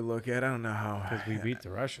something weird to look at. I don't know how. Because we beat the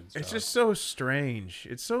Russians. It's dog. just so strange.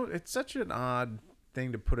 It's such an odd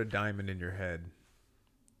thing to put a diamond in your head.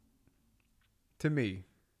 To me,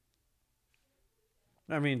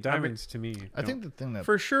 I mean, diamonds to me. I think the thing that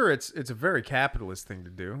for sure, it's a very capitalist thing to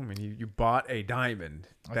do. I mean, you bought a diamond.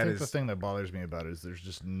 I That think is the thing that bothers me about it is there's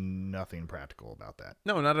just nothing practical about that.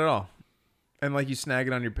 no, not at all. And like you snag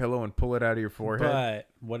it on your pillow and pull it out of your forehead. But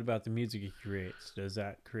what about the music he creates? Does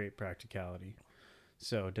that create practicality?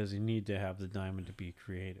 So does he need to have the diamond to be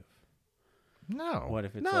creative? No. What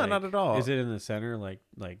if it's No, like, not at all. Is it in the center, like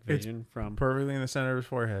It's Vision from? Perfectly in the center of his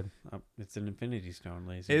forehead. It's an Infinity Stone,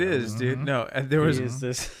 ladies. It and is, dude. Mhm. No, there was Is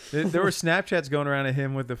this? there were Snapchats going around of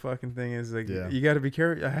him with the fucking thing. Is like, Yeah. you got to be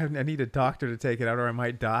careful. I need a doctor to take it out, or I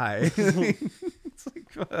might die. It's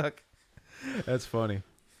like, fuck. That's funny.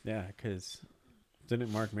 Yeah, because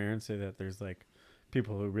didn't Mark Maron say that there's like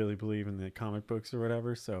people who really believe in the comic books or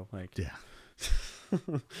whatever? So like, Yeah.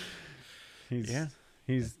 Yeah.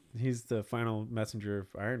 he's the final messenger of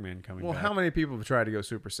Iron Man coming Well, back. how many people have tried to go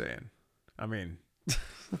Super Saiyan? I mean,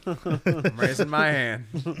 I'm raising my hand.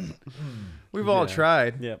 We've all Yeah.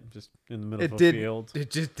 tried. Yep, just in the middle It of a did. field. It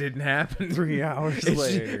just didn't happen. 3 hours It's,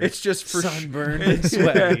 later, it's just for sunburned and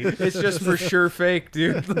sweaty. It's just for sure fake,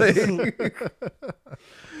 dude. Like,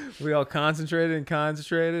 we all concentrated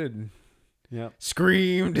and Yep.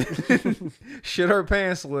 screamed, shit our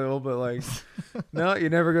pants a little, but like, no, you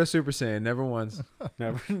never go Super Saiyan, never once,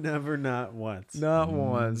 Never, not once. not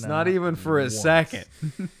once, not Not even for a once. second.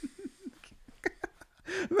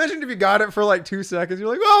 Imagine if you got it for like 2 seconds. You're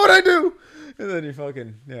like, what would I do? And then you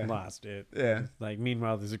fucking Lost it. Yeah. Like,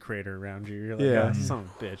 meanwhile, there's a crater around you. You're like, Yeah. oh, son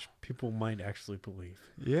of a bitch. People might actually believe.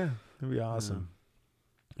 Yeah, it'd be awesome.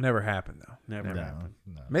 Never happened though. Never No, happened.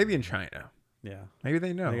 no. Maybe in China. Yeah. Maybe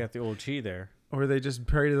they know. They got the old chi there. Or they just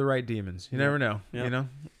pray to the right demons. You Yeah. never know. Yeah. You know?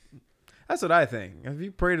 That's what I think. If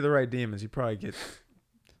you pray to the right demons, you probably get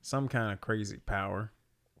some kind of crazy power.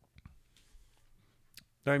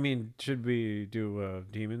 I mean, should we do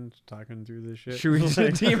demons talking through this shit? Should we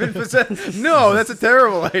just demon possess? No, that's a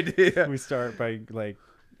terrible idea. We start by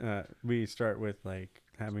we start with like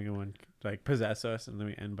having one like possess us, and then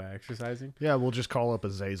we end by exercising. Yeah, we'll just call up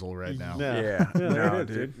Azazel right now. Yeah. Yeah. Yeah, there No, it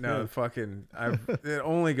is, dude. dude. No, Yeah. fucking it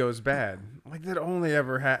only goes bad. Like that only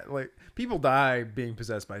ever had like people die being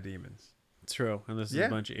possessed by demons. It's true, and this is Yeah. a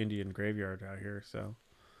bunch of Indian graveyard out here, so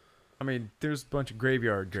I mean, there's a bunch of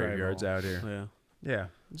graveyards Tribal. out here. Yeah, Yeah.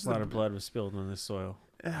 a lot of blood was spilled on this soil.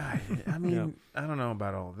 I mean, I don't know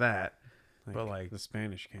about all that. But, like- the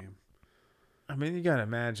Spanish came, I mean, you gotta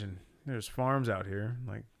imagine there's farms out here.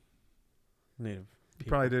 Like native. you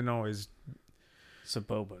probably didn't always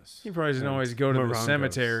Sabobas. you probably didn't and always go to the Morongos.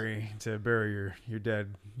 cemetery to bury your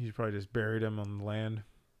dead. You probably just buried them on the land.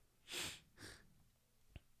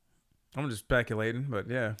 I'm just speculating, but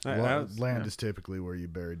yeah. Land is typically where you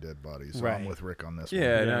bury dead bodies. So I'm Right. with Rick on this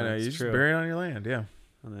Yeah, one. no, Yeah, you it's just true. bury it on your land, yeah.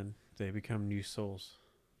 and then they become new souls.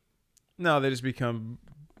 No, they just become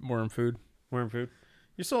worm food. Worm food.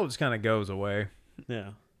 Your soul just kind of goes away,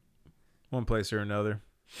 Yeah. one place or another.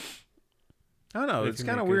 I don't know. If It's you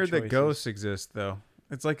kind of make good weird that choices. ghosts exist, though.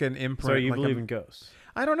 It's like an imprint. So you like believe in ghosts?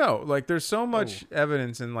 I don't know. Like, there's so much Oh.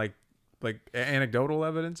 evidence and like anecdotal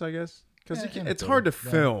evidence, I guess, because Yeah, it's hard to anecdotal,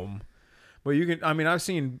 yeah. film. But you can. I mean, I've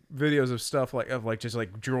seen videos of stuff like just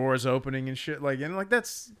like drawers opening and shit. Like, and like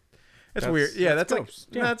that's weird. Yeah, that's ghosts.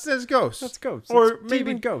 like Yeah. that's ghosts. That's ghosts. Or That's maybe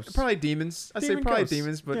demon ghosts. Probably demons. I say Demon probably ghosts.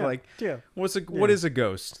 demons, but Yeah. like, Yeah. what Yeah. is a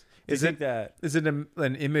ghost? Do you Is think it that? is it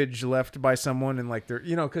an image left by someone and like they're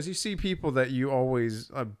because you see people that you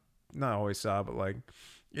always not always saw, but like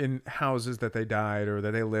in houses that they died or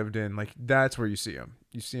that they lived in, like that's where you see them.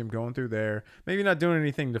 You see them going through there, maybe not doing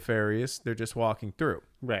anything nefarious. They're just walking through,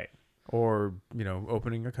 Right. or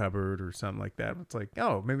opening a cupboard or something like that. It's like,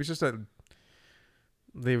 oh, maybe it's just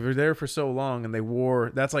they were there for so long and they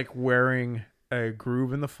wore. That's like wearing a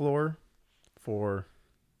groove in the floor for.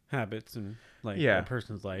 Habits and like Yeah. a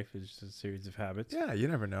person's life is just a series of habits. Yeah, you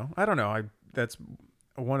never know. I don't know. That's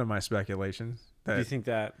one of my speculations. Do you That think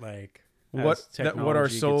that like What- as that what our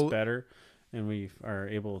technology soul- gets better and we are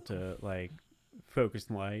able to like focus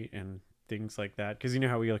light and things like that? Because you know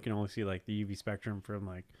how we can only see like the UV spectrum from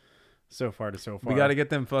like so far to so far. we got to get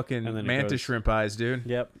them fucking And then it mantis goes- shrimp eyes, dude.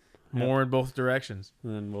 Yep. More in both directions.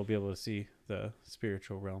 And then we'll be able to see the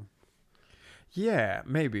spiritual realm. Yeah,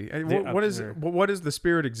 maybe. The What is upper- what is the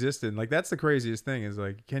spirit exist in? Like that's the craziest thing. Is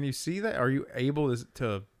like, can you see that? Are you able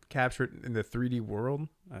to capture it in the 3D world?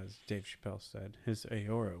 As Dave Chappelle said, his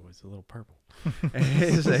aura was a little purple.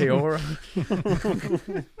 Is a aura?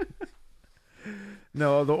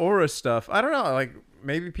 No, the aura stuff. I don't know. Like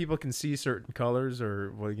maybe people can see certain colors,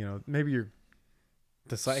 or maybe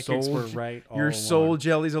The psychics Soul were j- right. All your soul along.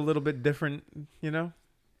 jelly's a little bit different. I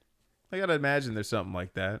gotta imagine there's something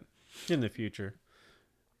like that. In the future.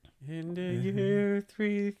 In the year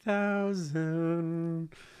 3000.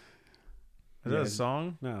 Is that a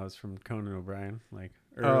song? No, it's from Conan O'Brien. Like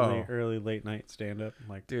Oh. early late night stand up.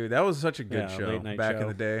 Like Dude, that was such a good Yeah, show late night back in show.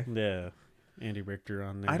 the day. yeah, Andy Richter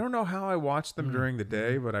on there. I don't know how I watched them during the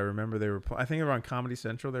day, Mm-hmm. but I remember they were. I think they were on Comedy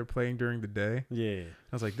Central. They were playing during the day. Yeah,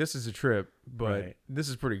 I was like, "This is a trip, but Right. this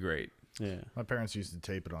is pretty great." yeah. My parents used to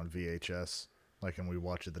tape it on VHS, and we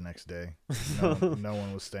watch it the next day. No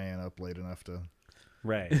one was staying up late enough to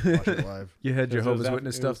Right. watch it live. You had It was Jehovah's after-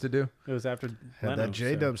 Witness it stuff was- to do. It was after Had Leno, that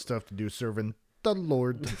J-Dub stuff to do serving the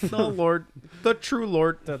Lord. The Lord, the true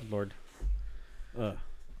Lord. So, the Lord.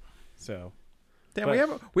 So Damn, But-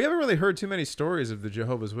 we haven't really heard too many stories of the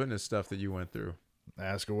Jehovah's Witness stuff that you went through,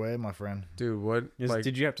 Ask away, my friend. dude. What?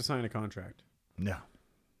 did you have to sign a contract No.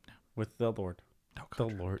 with the Lord? the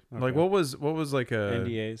Lord? Okay. Like what was like a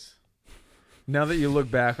NDAs. now that you look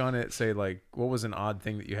back on it, say like what was an odd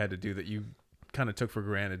thing that you had to do that you kind of took for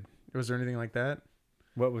granted? Was there anything like that?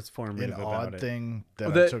 What was formative An about odd it? thing that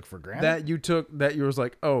Well, I that- took for granted. That you took that you was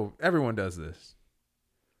like, oh, everyone does this.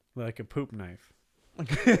 Like a poop knife.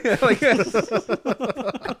 Like,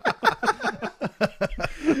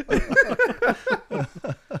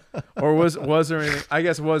 or was there anything? I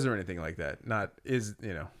guess was there anything like that? Not is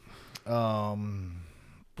Well,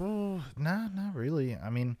 nah, not really. I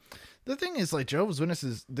mean, The thing is, like, Jehovah's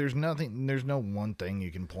Witnesses, there's no one thing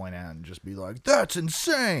you can point at and just be like, that's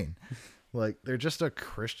insane. Like, they're just a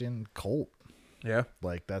Christian cult. Yeah.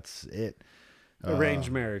 Like, that's it.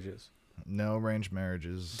 Arranged marriages. No arranged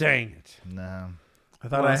marriages. Dang it. No. I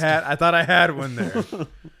thought I had one there.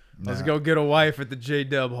 Let's No. go get a wife at the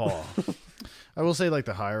J-Dub Hall. I will say, like,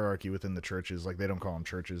 the hierarchy within the churches, like, they don't call them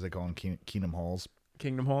churches, they call them kingdom halls.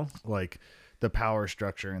 Kingdom Hall? Like, the power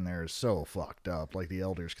structure in there is so fucked up. Like, the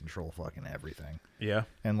elders control fucking everything. Yeah.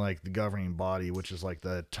 And, like, the governing body, which is, like,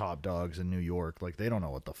 the top dogs in New York, like, they don't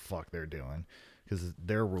know what the fuck they're doing. Because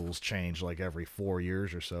their rules change, like, every 4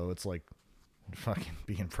 years or so. It's like fucking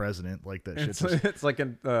being president. Like, that shit just... It's like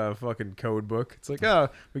a fucking code book. It's like, oh,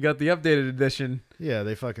 we got the updated edition. Yeah,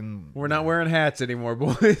 they fucking... We're not wearing hats anymore,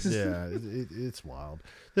 boys. Yeah, it's wild.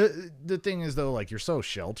 The thing is, though, like, you're so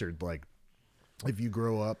sheltered. Like, if you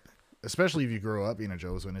grow up, especially if you grow up being a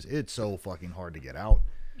Jehovah's Witness, it's so fucking hard to get out.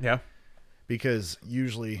 Yeah. Because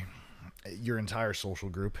usually your entire social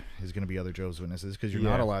group is going to be other Jehovah's Witnesses because you're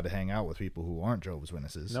not allowed to hang out with people who aren't Jehovah's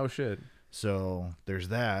Witnesses. No shit. So there's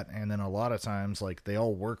that. And then a lot of times, like, they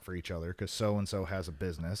all work for each other because so-and-so has a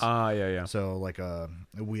business. Yeah. So, like,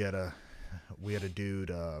 we had a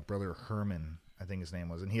dude, Brother Herman, I think his name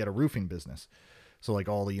was, and he had a roofing business. So, like,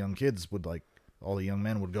 all the young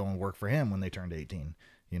men would go and work for him when they turned 18,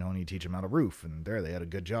 you know, and he'd teach them how to roof, and there they had a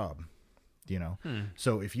good job, you know.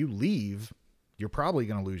 So if you leave, you're probably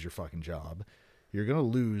going to lose your fucking job. You're going to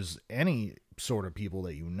lose any sort of people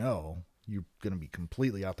that you know. You're going to be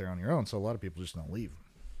completely out there on your own. So a lot of people just don't leave.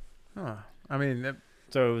 Huh. I mean,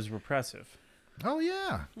 So it was repressive. Oh,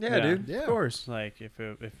 yeah. yeah, dude. Yeah. Of course. Like if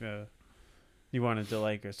you wanted to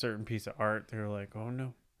like a certain piece of art, they were like, oh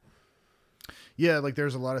no. Yeah, like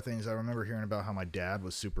there's a lot of things. I remember hearing about how my dad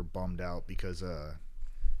was super bummed out because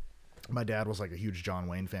my dad was like a huge John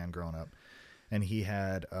Wayne fan growing up. And he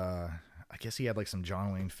had, I guess he had like some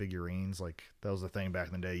John Wayne figurines. Like that was the thing back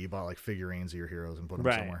in the day. You bought like figurines of your heroes and put them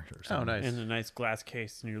Right. somewhere. Or Oh, something. nice. In a nice glass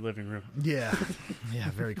case in your living room. Yeah. Yeah,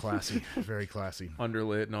 very classy. Very classy.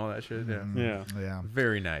 Underlit and all that shit. Yeah. Yeah. Yeah.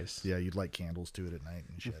 Very nice. Yeah, you'd light candles to it at night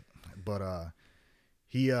and shit. But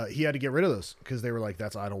he had to get rid of those because they were like,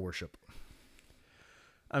 that's idol worship.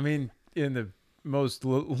 I mean, in the most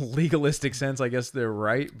legalistic sense, I guess they're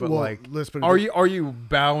right. But Well, like, let's put it are you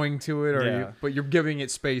bowing to it? Or Yeah. you? But you're giving it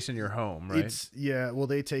space in your home, right? Well,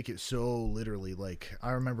 they take it so literally. Like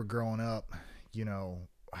I remember growing up, you know,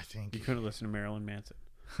 I think You couldn't listen to Marilyn Manson.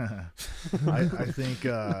 I think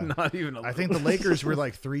Not even. I think the Lakers were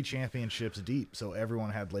like 3 championships deep, so everyone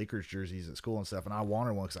had Lakers jerseys at school and stuff, and I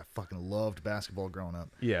wanted one because I fucking loved basketball growing up,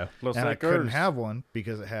 Yeah. Los and I Lakers. couldn't have one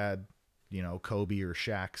because it had, you know, Kobe or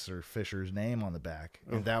Shaq's or Fisher's name on the back,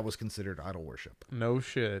 and that was considered idol worship. No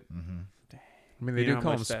shit. Mm-hmm. I mean, they You know do how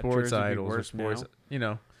call them much that sports jersey be idols or worth sports. now? You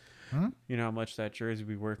know. You know how much that jersey would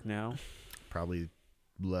be worth now? Probably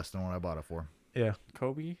less than what I bought it for. Yeah.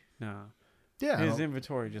 Kobe? No. Yeah, I His don't,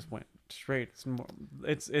 inventory just went straight.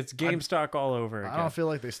 It's GameStop all over I again. don't feel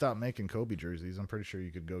like they stopped making Kobe jerseys. I'm pretty sure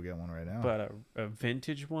you could go get one right now. But a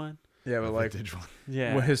vintage one? Yeah, A but like vintage one.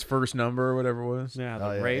 Yeah. what his first number or whatever it was. Yeah, the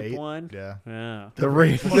Oh, yeah, rape 8? one? Yeah. Yeah. The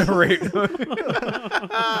rape. The rape.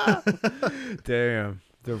 Damn.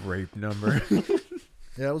 The rape number.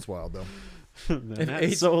 Yeah, it was wild though. That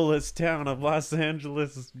 8 soulless town of Los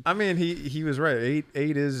Angeles. I mean, he was right.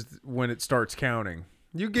 Eight is when it starts counting.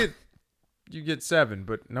 You get 7,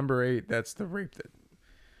 but number 8, that's the rape that.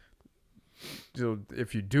 So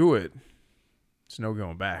if you do it, it's no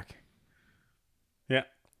going back. Yeah.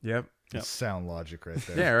 Yep. Yep. Sound logic right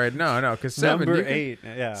there. Yeah. Right. No. Because 7. Number you can- 8.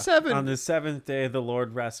 Yeah. 7. On the 7th day, the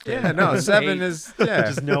Lord rested. Yeah. No. 7 8, is yeah.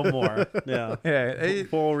 just no more. Yeah. Yeah. 8.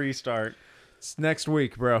 Full restart. It's next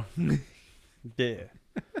week, bro. Yeah.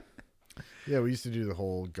 Yeah, we used to do the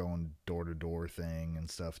whole going door to door thing and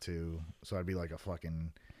stuff too. So I'd be like a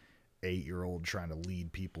fucking 8-year-old trying to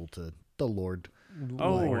lead people to the Lord.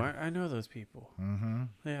 Oh, Lord. I know those people. Mm-hmm.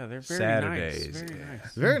 Yeah, they're very Saturdays, nice. Very yeah.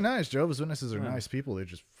 nice. Very nice. Jehovah's Witnesses are Yeah. nice people. They're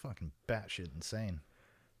just fucking batshit insane.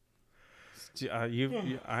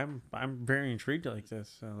 I'm very intrigued like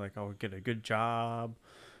this. Like I'll get a good job.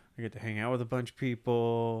 I get to hang out with a bunch of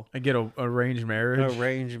people. I get a arranged marriage.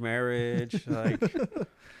 Arranged marriage. Like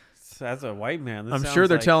as a white man, this I'm sounds sure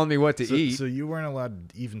they're like, telling me what to eat. So you weren't allowed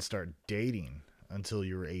to even start dating until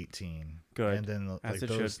you were 18. Good. And then As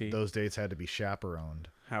like it should be. those dates had to be chaperoned.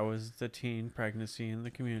 How is the teen pregnancy in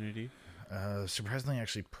the community? Surprisingly,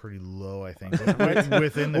 actually pretty low, I think.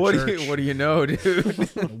 Within the what church. do you know,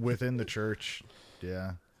 dude? Within the church,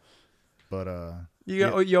 yeah. But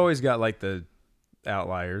You always got like the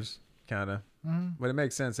outliers, kind of. But it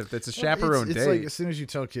makes sense if it's a Well, chaperone it's date. like as soon as you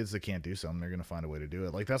tell kids they can't do something, they're gonna find a way to do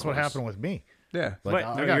it. Like that's what happened with me. yeah. Like Wait,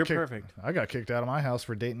 I no, got you're kicked, perfect. I got kicked out of my house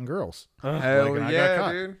for dating girls. Hell and I got yeah,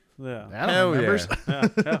 caught. dude. Yeah. Adam Hell remembers. Yeah.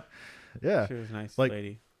 Yeah. Yeah. She was a nice Like-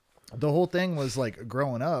 lady. The whole thing was like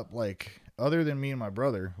growing up, like other than me and my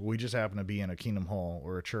brother, we just happened to be in a Kingdom Hall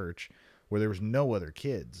or a church where there was no other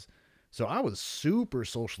kids. So I was super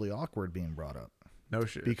socially awkward being brought up No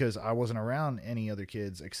shit. because I wasn't around any other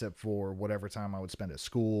kids except for whatever time I would spend at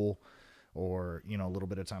school or, you know, a little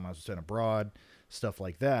bit of time I would spend abroad, stuff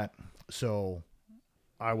like that. So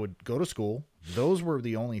I would go to school. Those were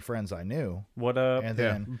the only friends I knew. What up? And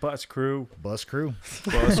Yeah. then Bus crew. bus crew.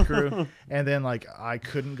 Bus crew. And then, like, I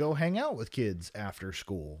couldn't go hang out with kids after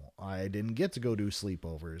school. I didn't get to go do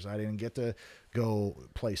sleepovers. I didn't get to go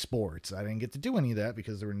play sports. I didn't get to do any of that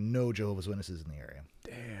because there were no Jehovah's Witnesses in the area.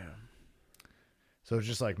 Damn. So it's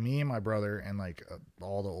just like me and my brother and, like,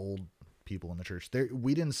 all the old people in the church.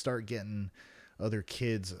 We didn't start getting other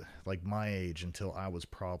kids, like, my age until I was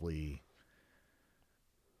probably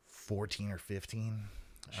 14 or 15,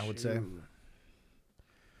 I would say. Shoot.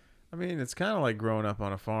 I mean, it's kind of like growing up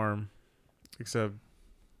on a farm, except,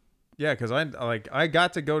 yeah, because I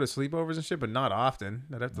got to go to sleepovers and shit, but not often.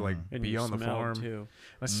 I'd have to like And be you on the smelled, farm. too.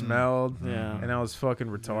 I smelled, Yeah. and I was fucking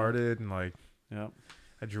retarded, and like Yep.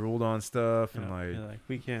 I drooled on stuff, and Yep. like You're like,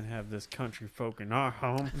 we can't have this country folk in our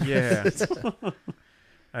home. yeah,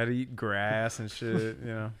 I'd eat grass and shit, you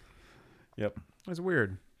know. Yep. It was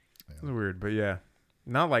weird. Yeah. It was weird, but yeah,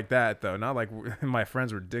 not like that though. Not like my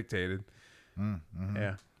friends were dictated. Mm-hmm.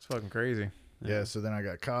 Yeah, it's fucking crazy. Yeah, so then I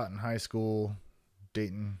got caught in high school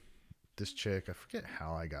dating this chick. I forget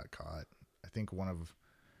how I got caught. I think one of was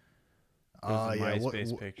a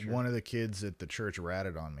MySpace picture. one of the kids at the church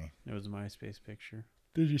ratted on me. It was a MySpace picture.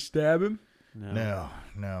 Did you stab him? No.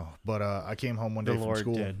 But I came home one The day from Lord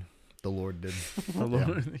school. did. The Lord did. The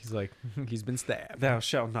Lord, he's like, he's been stabbed. Thou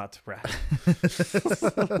shalt not rat.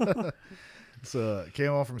 So came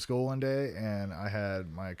home from school one day and I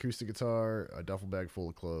had my acoustic guitar, a duffel bag full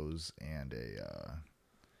of clothes, and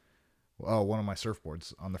one of my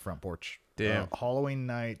surfboards on the front porch. Damn. Halloween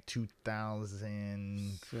night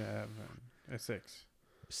 2006.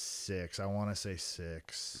 6. I want to say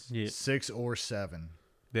 6. Yeah. 6 or 7.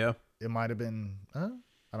 Yeah. It might have been. I don't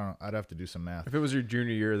know. I'd have to do some math. If it was your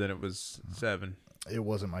junior year, then it was 7. It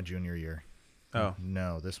wasn't my junior year. Oh,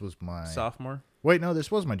 No, this was my sophomore. Wait, no, this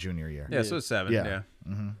was my junior year. Yeah, so it's 7. Yeah. Yeah.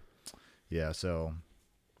 Mm-hmm. Yeah. So,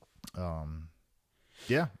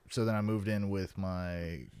 yeah. So then I moved in with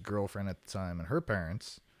my girlfriend at the time and her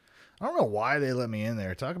parents. I don't know why they let me in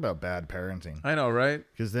there. Talk about bad parenting. I know, right?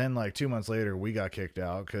 Because then, like 2 months later, we got kicked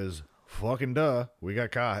out because fucking duh, we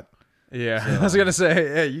got caught. Yeah. I was gonna say,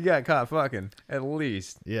 hey, you got caught fucking at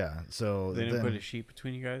least. Yeah. So They didn't then, put a sheet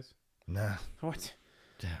between you guys? nah. What?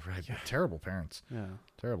 Yeah, right. Terrible parents. Yeah.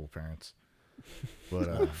 Terrible parents.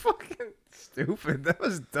 But Fucking stupid. That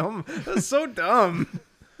was dumb. That was so dumb.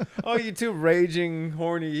 Oh, you two raging,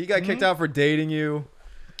 horny. He got kicked out for dating you.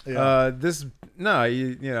 yeah. You know,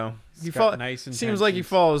 he He's got fo- nice seems like he intentions.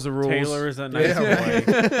 follows the rules. Taylor is a nice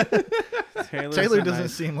Yeah, boy. Taylor doesn't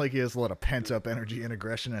seem like he has a lot of pent up energy and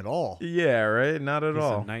aggression at all. Yeah, right. Not at He's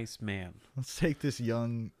all. a nice man. Let's take this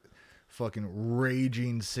young, fucking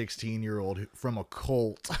raging 16-year-old from a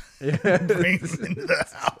cult and brings him into the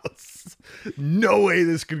house. No way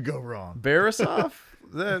this could go wrong. Barisov?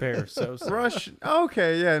 That Bear so Rush?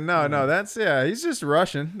 Okay, yeah, no, that's he's just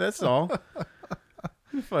Russian. That's all.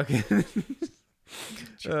 Fucking, dude,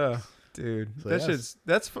 So, that yes. shit's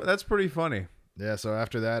that's pretty funny. Yeah, so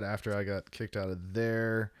after that, after I got kicked out of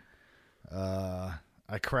there,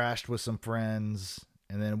 I crashed with some friends,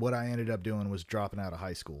 and then what I ended up doing was dropping out of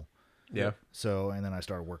high school. Yeah, So, and then I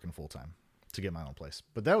started working full time to get my own place.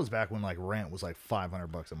 But that was back when like rent was like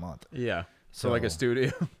 $500 a month. yeah. So like a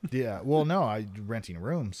studio. Yeah. Well, no, I renting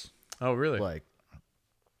rooms. Oh, really? Like,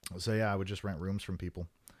 so yeah, I would just rent rooms from people,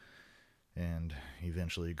 and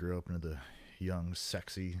eventually grew up into the young,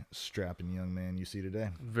 sexy, strapping young man you see today.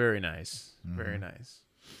 Very nice. Very nice.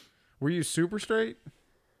 Were you super straight?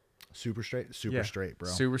 Super straight, Yeah. straight, bro.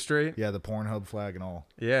 Super straight? Yeah, the Pornhub flag and all.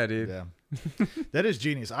 Yeah, dude. Yeah. That is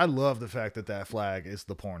genius. I love the fact that that flag is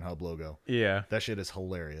the Pornhub logo. Yeah. That shit is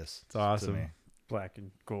hilarious. It's awesome. To me. black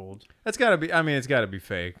and gold. That's gotta be. I mean, it's gotta be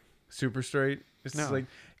fake. Super straight. It's No. like.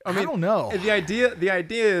 I don't know. The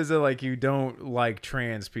idea is that like you don't like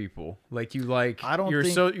trans people. Like you like. I don't You're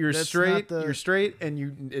think you're that's straight. not the- You're straight,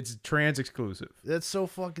 and it's trans exclusive. That's so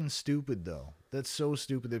fucking stupid, though. That's so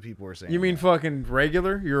stupid that people are saying. You mean that. fucking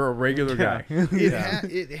regular? You're a regular guy.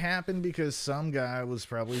 It happened because some guy was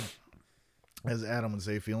probably, as Adam would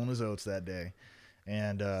say, feeling his oats that day,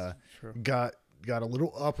 and True. got a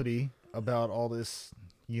little uppity about all this,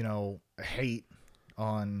 hate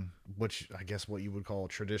on which I guess what you would call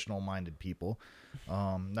traditional minded people.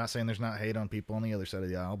 Not saying there's not hate on people on the other side of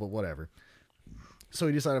the aisle, but whatever. So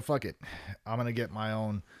he decided, fuck it, I'm gonna get my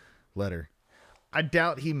own letter. I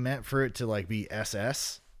doubt he meant for it to like be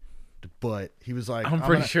SS, but he was like, I'm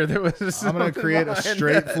pretty sure there was. I'm gonna something create a behind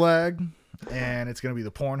straight that. flag, and it's gonna be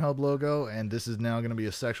the Pornhub logo, and this is now gonna be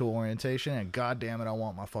a sexual orientation, and god damn it, I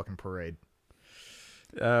want my fucking parade.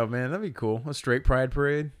 Oh man, that'd be cool. A straight pride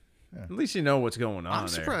parade. Yeah. At least you know what's going on I'm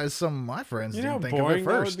there. surprised some of my friends You know how didn't think of it boring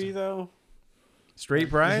that would first. be, though. Straight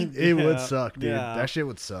pride. It would Yeah, suck, dude. yeah. That shit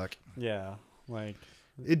would suck. Yeah, like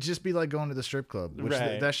It'd just be like going to the strip club, which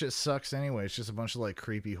Right. that shit sucks anyway. It's just a bunch of like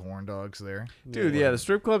creepy horn dogs there. Dude, yeah, the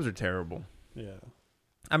strip clubs are terrible. yeah.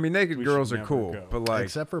 I mean, naked We girls should are never cool, go. but like,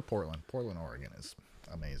 Except for Portland. Portland, Oregon is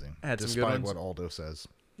amazing. Had some good despite ones. what Aldo says.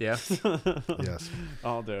 yeah, Yes.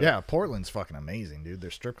 I'll do it. Yeah, Portland's fucking amazing, dude.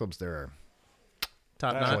 Their strip clubs there are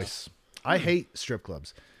top That's notch. choice. I hate strip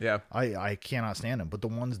clubs. Yeah, I cannot stand them. But the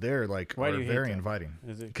ones there like Why are do you hate very them? inviting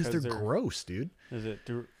Is it because they're gross, dude. Is it?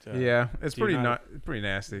 yeah, it's do you pretty not- pretty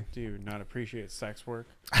nasty. Do you not appreciate sex work?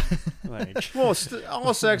 Like, Well,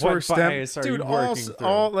 all sex What work bias are stems, dude. you All working through?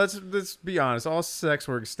 all let's be honest. All sex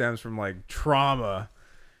work stems from like trauma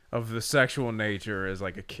of the sexual nature as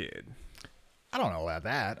like a kid. I don't know about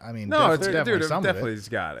that. I mean, No, it's definitely dude, some definitely of it. it's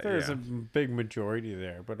got it. there's Yeah. a big majority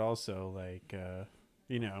there, but also like,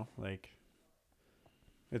 like,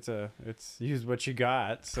 it's use what you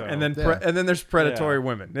got. So And then Yeah. and then there's predatory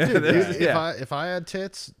women. Dude, yeah. if I had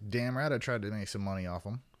tits, damn right, I'd try to make some money off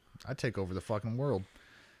them. I'd take over the fucking world.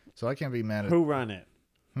 So I can't be mad at who run it?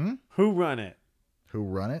 Hmm? Who run it? who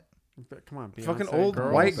run it. But come on, Fucking Beyonce, old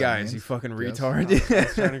girls. white that guys, means. you fucking Yes. retard. I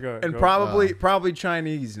was trying to go And go- probably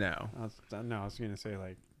Chinese now. I was gonna say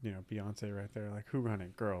like Beyonce right there, like who run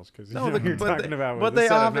it, girls? Because No, you're but talking they, about but with they, a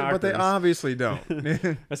set of but they knockers. obviously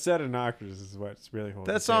don't. A set of knockers is what's really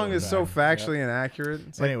holding. That song is so factually inaccurate.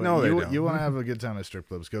 It's like, Anyway, no, they you don't. want to have a good time at strip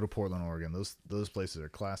clubs? Go to Portland, Oregon. Those places are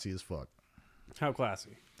classy as fuck. How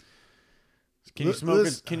classy? Can you Li- smoke?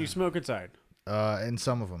 lis- Can you smoke inside? And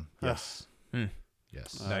some of them, yes, Hmm.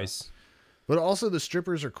 yes. Nice. But also the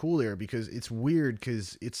strippers are cool there because it's weird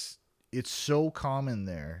because it's so common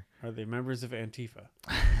there. Are they members of Antifa?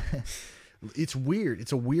 It's weird.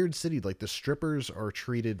 It's a weird city. Like the strippers are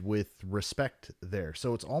treated with respect there.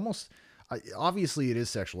 So it's almost obviously it is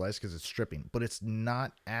sexualized because it's stripping, but it's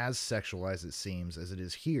not as sexualized it seems as it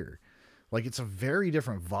is here. Like it's a very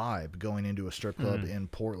different vibe going into a strip club in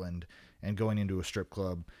Portland and going into a strip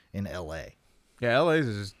club in LA. Yeah, LA is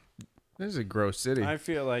just this is a gross city. I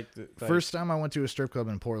feel like First time I went to a strip club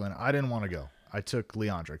in Portland, I didn't want to go. I took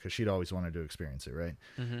Leandra because she'd always wanted to experience it, right?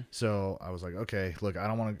 So I was like, okay, look, I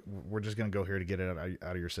don't want to. We're just gonna go here to get it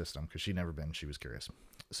out of your system because she'd never been. She was curious.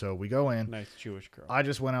 So we go in. nice Jewish girl. I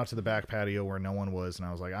just went out to the back patio where no one was, and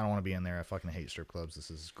I was like, I don't want to be in there. I fucking hate strip clubs. This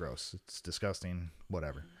is gross. It's disgusting.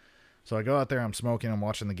 Whatever. So I go out there. I'm smoking. I'm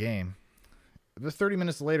watching the game. 30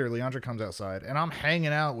 minutes later, Leandra comes outside, and I'm hanging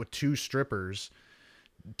out with two strippers,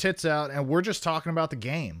 tits out, and we're just talking about the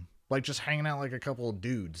game. Like just hanging out like a couple of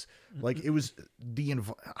dudes. Like it was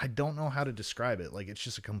I don't know how to describe it. Like it's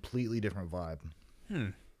just a completely different vibe.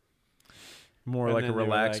 More And like a then they were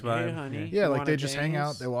relaxed like, vibe. "Hey, honey." Yeah, You like wanna they just hang out,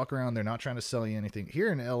 dance? they walk around, they're not trying to sell you anything.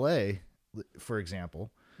 Here in LA, for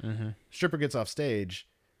example, stripper gets off stage,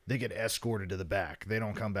 they get escorted to the back. They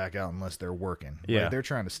don't come back out unless they're working. Yeah. Like, they're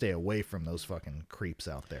trying to stay away from those fucking creeps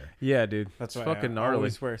out there. Yeah, dude. That's it's why fucking I gnarly.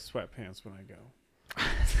 always wear sweatpants when I go.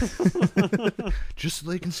 Just so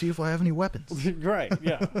they can see if I have any weapons. Right?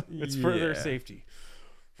 Yeah, it's for their Yeah. safety.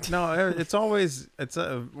 No, it's always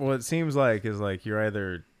what it seems like is like you're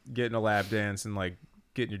either getting a lap dance and like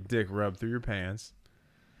getting your dick rubbed through your pants,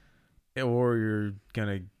 or you're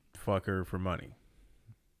gonna fuck her for money.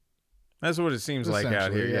 That's what it seems like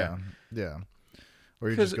out here. Essentially, Yeah. Yeah. Or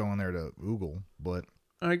you're 'Cause- just going there to oogle, but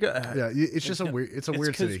I got, yeah, it's just a weird. It's a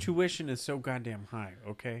weird because city. tuition is so goddamn high.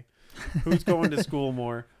 Okay, who's going to school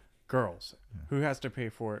more? Girls. Who has to pay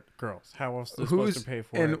for it? Girls. How else are they supposed to pay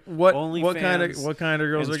for and it? what OnlyFans kind of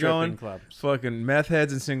girls and are going? stripping clubs. Fucking meth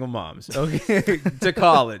heads and single moms. Okay, to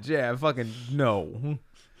college. Yeah, fucking no.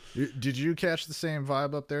 Did you catch the same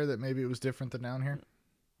vibe up there that maybe it was different than down here?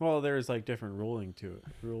 Well, there's like different rules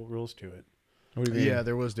to it. What do you mean? Yeah,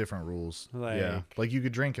 there was different rules. Yeah, like you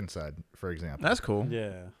could drink inside, for example. That's cool.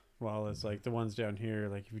 Yeah. Well, it's like the ones down here.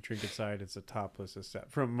 Like if you drink inside, it's a topless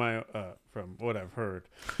except from my from what I've heard.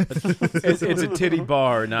 It's a titty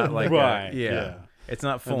bar, not like Right, a, yeah. yeah. It's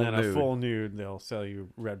not full And then nude. a full nude, they'll sell you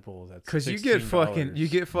Red Bull. That's Because you $16.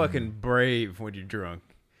 get fucking brave when you're drunk,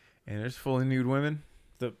 And there's fully nude women.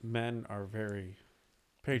 the men are very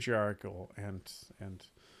patriarchal and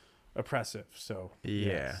oppressive. So Yeah.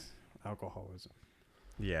 yes, alcoholism.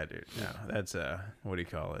 Yeah, dude. No, that's what do you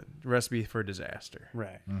call it? Recipe for disaster.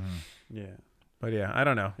 Right. Mhm. Yeah. But yeah, I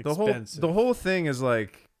don't know. Expensive. The whole thing is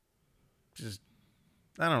like, just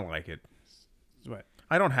I don't like it. What?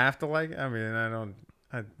 I don't have to like it. I mean,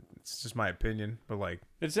 it's just my opinion. But like,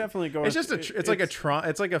 It's definitely going. it's just it's like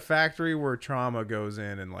it's like a factory where trauma goes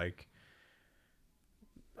in and like,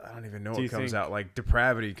 I don't even know Do what you comes think- out. Like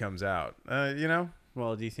depravity comes out. You know.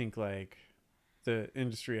 Well, do you think like the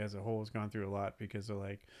industry as a whole has gone through a lot because of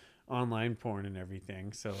like online porn and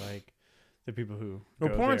everything? So like the people who Well,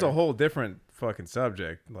 go porn's there, a whole different fucking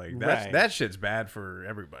subject. Like Right. that shit's bad for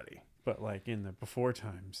everybody. but like in the before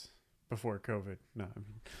times, before COVID, no,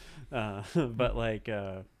 I mean, but like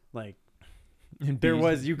there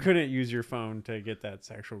was you couldn't use your phone to get that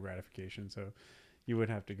sexual gratification, so you would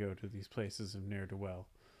have to go to these places of ne'er do well.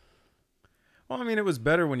 Well, I mean, it was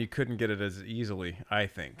better when you couldn't get it as easily, I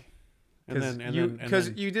think. Because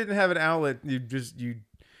you didn't have an outlet. You'd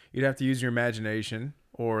have to use your imagination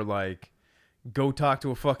or like go talk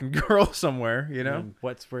to a fucking girl somewhere, you know? And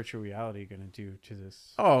what's virtual reality going to do to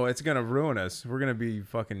this, Oh, it's going to ruin us. We're going to be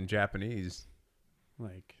fucking Japanese.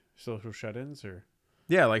 like social shut-ins? Or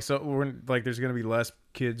Yeah, like so we're like there's going to be less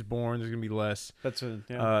kids born, there's going to be less that's a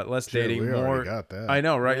less Shit, dating, we more already got that. I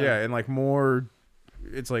know, right? Yeah. Yeah, and like more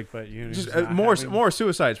it's like but you know just who's not more having- more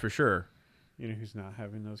suicides for sure. You know who's not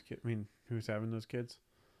having those kids? I mean, who's having those kids?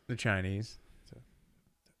 The Chinese.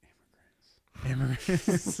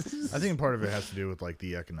 I think part of it has to do with like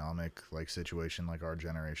the economic like situation like our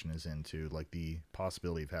generation is into. Like the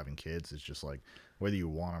possibility of having kids is just like whether you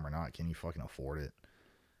want them or not, can you fucking afford it?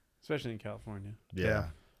 Especially in California. Yeah.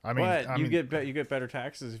 I mean, But I you mean, you get better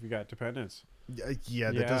taxes if you got dependents. yeah,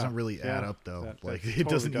 that Yeah, doesn't really add yeah, up though. that Like totally it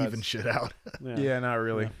doesn't does. even shit out. Yeah, not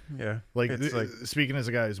really. Yeah. Like, It's like speaking as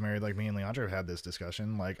a guy who's married, like me and Leandro have had this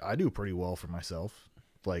discussion. Like I do pretty well for myself.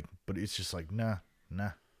 Like, but it's just like nah.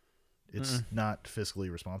 It's not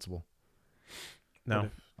fiscally responsible. no.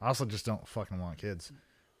 I also just don't fucking want kids.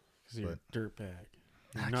 Because you're a dirtbag.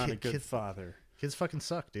 Nah, You're not a good kids- father. Kids fucking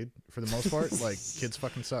suck, dude. For the most part, like kids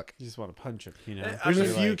fucking suck. You just want to punch him, you know? I There's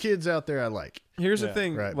mean, a few kids out there I like, Here's the Yeah.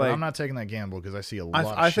 thing, right? like But I'm not taking that gamble because I see a lot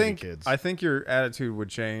of I shitty think kids. I think your attitude would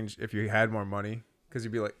change if you had more money because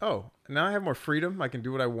you'd be like, oh, now I have more freedom. I can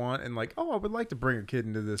do what I want, and like, oh, I would like to bring a kid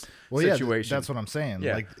into this situation. that's what I'm saying.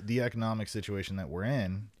 Yeah. Like the economic situation that we're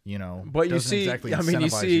in, you know. But you doesn't see, exactly I mean, you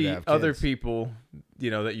incentivize see to have other kids. people,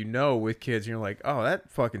 that you know with kids, and you're like, oh, that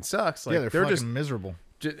fucking sucks. Like Yeah, they're fucking just, miserable.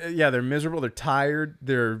 they're miserable. They're tired.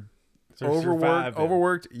 They're They're overworked,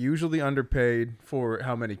 surviving. usually underpaid for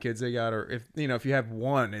how many kids they got, or if you have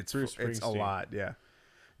one, it's Bruce a Springsteen. lot. Yeah,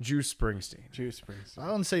 Juice Springsteen. Juice Springs. I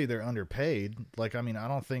wouldn't say they're underpaid. Like, I mean, I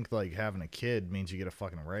don't think like having a kid means you get a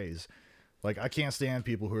fucking raise. Like, I can't stand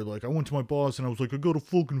people who are like, I went to my boss and I was like, I got a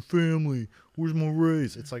fucking family. Where's my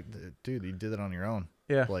raise? It's like, dude, you did it on your own.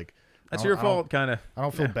 Yeah, Like, that's I your don't- I don't- fault, kind of. I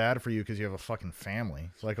don't feel bad for you because you have a fucking family.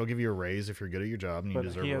 Like, I'll give you a raise if you're good at your job and you But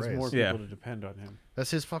deserve he a has raise. more people Yeah. to depend on him. That's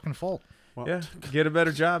his fucking fault. Well, Yeah, get a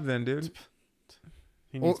better job then, dude.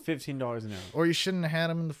 he needs Well- $15 an hour. Or you shouldn't have had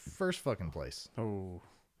him in the first fucking place. Oh,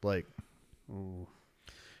 Like,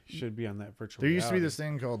 should be on that virtual. there used to be reality. this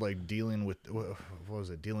thing called like dealing with what was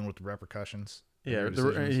it? Dealing with the repercussions. of Yeah, your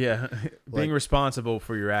decisions. being Like- responsible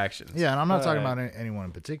for your actions. Yeah, and I'm not talking But- about anyone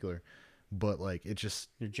in particular, but like it just.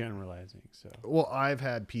 You're generalizing, so Well, I've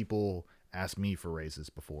had people ask me for raises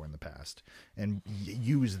before in the past, and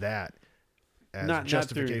use that as Not through-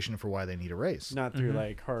 justification for why they need a raise. not through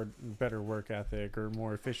like better work ethic or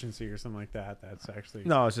more efficiency or something like that. That's actually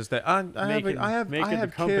No, it's just that I making have making I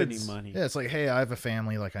have the company kids. money. Yeah, it's like, hey, I have a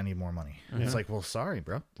family, like I need more money. Mm-hmm. It's like, well, sorry,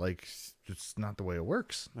 bro, like it's not the way it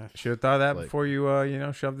works. Should have thought of that Like- before you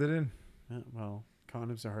shoved it in. Yeah, well,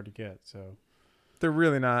 condoms are hard to get, so They're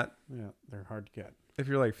really not. yeah, they're hard to get. If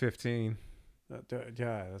you're like 15,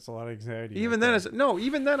 Yeah, that's a lot of anxiety. even right then, there.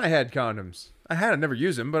 even then I had condoms. I never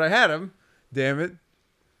used them, but I had them. Damn it,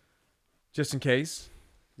 just in case.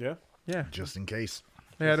 Yeah, Yeah, Just in case.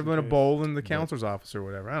 they had Just them in in a case. bowl in the counselor's office or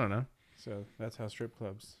whatever. I don't know. so that's how strip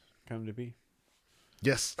clubs come to be.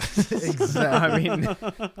 Yes, exactly. I mean,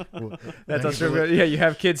 Well, that's thank how you for strip. Yeah, you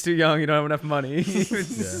have kids too young. You don't have enough money.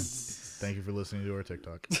 Yeah. Thank you for listening to our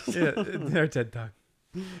TikTok. Yeah, their TED Talk.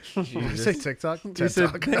 Did you say TikTok? You TED said,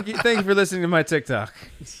 Talk. thank you for listening to my TikTok.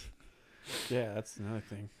 Yeah, that's another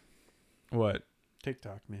thing. What?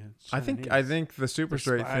 TikTok, man. It's I think Chinese. the super They're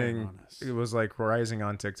straight spying thing on us. it was like rising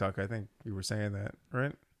on TikTok. I think you were saying that,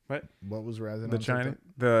 right? What was rising? The on China, TikTok?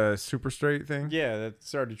 the super straight thing. Yeah, that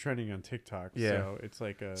started trending on TikTok. Yeah. So it's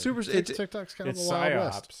like a Super. TikTok's kind of it's a wild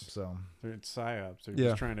psyops. west. So it's psyops. They're Yeah.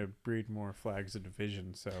 just trying to breed more flags of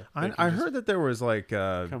division. So they I can just heard that there was like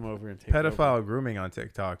come over and take pedophile over. grooming on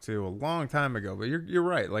TikTok too a long time ago. But you're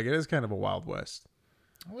right. Like it is kind of a wild west.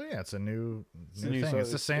 well, yeah, it's a new a new thing. so It's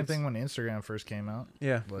the it's- same it's- thing when Instagram first came out.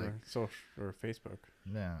 Yeah. Like Or social or Facebook.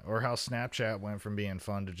 yeah, or how Snapchat went from being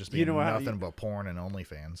fun to just You being know how nothing but porn and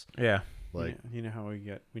OnlyFans. Yeah. Like you know how we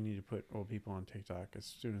need to put old people on TikTok as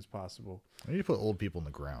soon as possible. we need to put old people in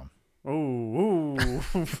the ground. Oh,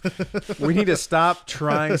 We need to stop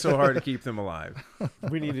trying so hard to keep them alive.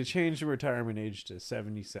 we need to change the retirement age to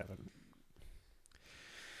 77.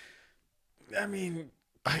 I mean,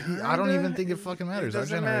 I don't even think it fucking matters. Our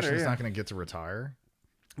doesn't generation's matter, yeah. not going to get to retire.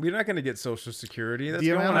 we're not going to get Social Security. That's The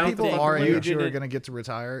going amount of out people the our fucking age who did are it- going to get to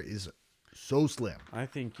retire is so slim. I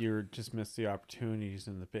think you just missed the opportunities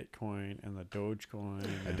in the Bitcoin and the Dogecoin.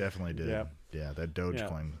 I and- definitely did. Yep. Yeah, that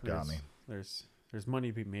Dogecoin got me. There's money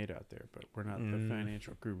to be made out there, but we're not the Mm.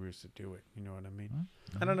 financial gurus to do it. You know what I mean?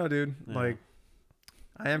 I don't know, dude. Yeah. Like,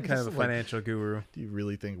 I am kind of a It's like- financial guru. Do you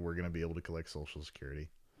really think we're going to be able to collect Social Security?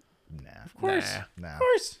 Nah. Of course. Nah. Of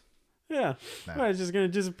course. Yeah. Nah. What, it's just gonna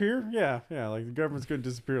disappear? Yeah. Like the government's gonna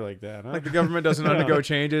disappear like that. Huh? Like the government doesn't Yeah. undergo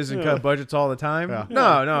changes and Yeah. cut budgets all the time. Yeah.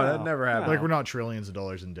 No, Yeah. no, that No. never happens. Like we're not trillions of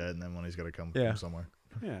dollars in debt, and then money's got to come Yeah. from somewhere.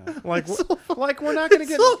 yeah. Like, like we're not gonna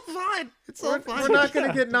get. fine. It's We're not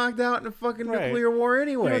gonna get knocked out in a fucking Right. nuclear war You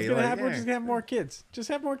know anyway. what's gonna Like, happen? We're just gonna have more kids. Just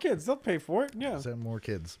have more kids. They'll pay for it. Yeah. Send more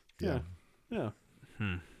kids. Yeah. Yeah.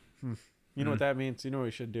 Hmm. You know what that means? You know what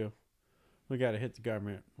we should do? We got to hit the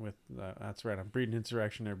government with. That's right. I'm breeding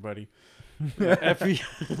insurrection there, buddy.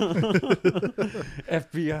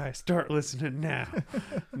 FBI, start listening now.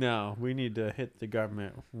 No, we need to hit the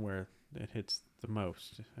government where it hits the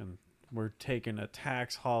most, and we're taking a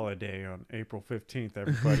tax holiday on April 15th.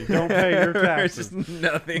 Everybody, don't pay your There's taxes. just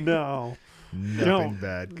nothing. No, Nothing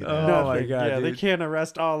bad could Oh, happen. my nothing. God, Yeah, they dude. can't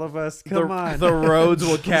arrest all of us. Come on. The roads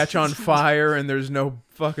will catch on fire and there's no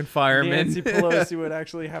fucking firemen. Nancy Pelosi would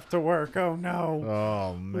actually have to work. Oh no.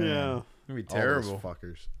 Oh man. Yeah. It'd be All those terrible.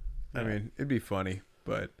 fuckers. I mean, it'd be funny,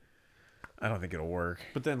 but I don't think it'll work.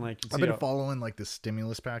 But then, like, you I've see been following like the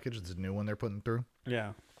stimulus package. It's a new one they're putting through.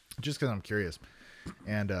 yeah. Just because I'm curious.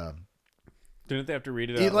 And Didn't they have to read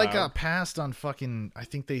it? it out like loud? got passed on fucking. I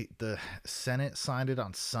think the Senate signed it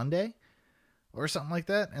on Sunday, or something like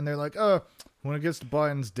that. And they're like, when it gets to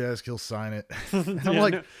Biden's desk, he'll sign it. And I'm Yeah,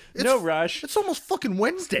 like, no, it's, no rush. it's almost fucking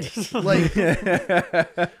Wednesday. Like,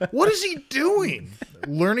 what is he doing?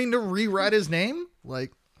 Learning to rewrite his name?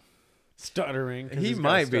 Like, Stuttering. 'cause He he's got a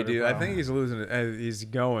might be, stutter dude. I problem. think he's losing it. He's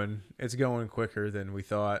going. It's going quicker than we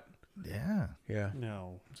thought. yeah. Yeah.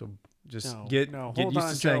 No. So just No. get no. get Hold used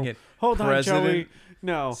on, to saying Joe. it. Hold President on, Joey.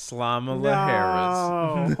 No. Slamala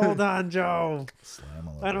Harris. No. Hold on, Joe. Slam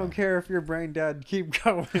a I little. don't care if you're brain dead. Keep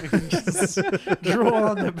going. Just drool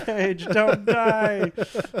on the page. Don't die.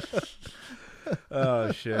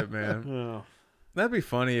 Oh shit, man. Oh. That'd be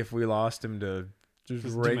funny if we lost him to just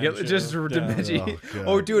regular, dementia. just Yeah. dementia. Oh,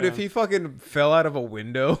 Oh, God. dude, if Yeah. he fucking fell out of a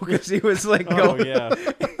window because he was like Oh, going, yeah.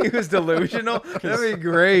 he was delusional. That'd be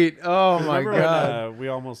great. Oh my Remember when, god. we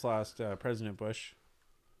almost lost President Bush?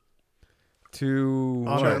 To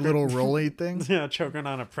On that little rolly thing? Yeah, choking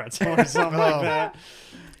on a pretzel or something Oh. like that.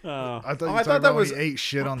 I thought you I were thought talking that about was- when he ate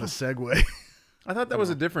shit on the Segway. I thought that was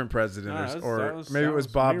a different president, Nah, maybe it was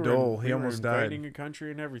Bob Dole. He almost died. Invading a country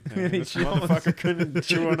and everything. And he This choked. motherfucker couldn't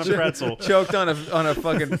chew on a pretzel. Choked on a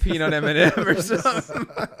fucking peanut M&M or something.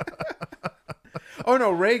 Oh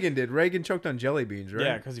no, Reagan did. Reagan choked on jelly beans, right?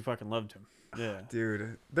 Yeah, because he fucking loved him. Yeah.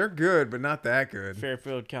 Dude, they're good, but not that good.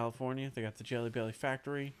 Fairfield, California. They got the Jelly Belly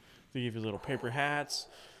factory. They give you little paper hats.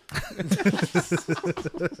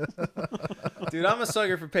 Dude, I'm a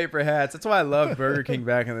sucker for paper hats. That's why I loved Burger King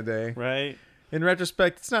back in the day. Right? In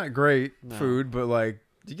retrospect, it's not great No. food, but like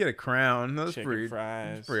you get a crown. That's Chicken pretty,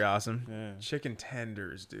 fries. that's pretty awesome. Yeah. Chicken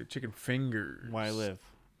tenders, dude. Chicken fingers. Why live?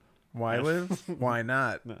 Why live? Why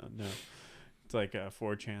not? No. It's like a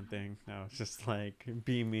 4chan thing. No, it's just like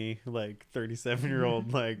be me, like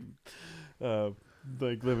 37-year-old, like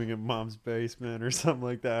living in mom's basement or something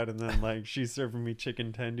like that, and then like she's serving me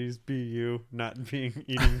chicken tendies. Be you, not being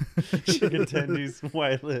eating chicken tendies.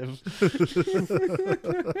 Why live?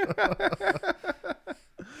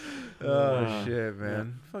 Oh shit,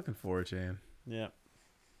 man! Fucking 4chan. Yeah.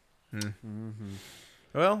 Hmm.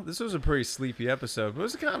 Well, this was a pretty sleepy episode, but it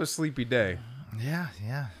was kind of a sleepy day. Yeah.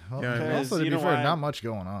 Well, Yeah, I mean, also, to you be know fair, why- not much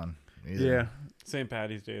going on. either. Yeah, St.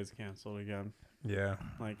 Patty's Day is canceled again. yeah.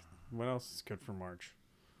 Like, what else is good for March?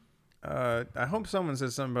 I hope someone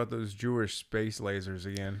says something about those Jewish space lasers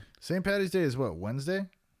again. St. Patty's Day is what, Wednesday?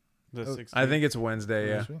 The Oh, 16th. I think it's Wednesday.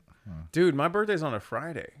 Yeah, This week? Oh. dude, my birthday's on a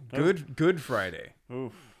Friday. Good Friday.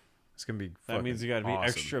 Oof. It's gonna be. That means you got to be awesome.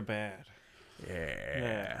 extra bad.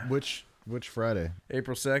 Yeah. Which Friday?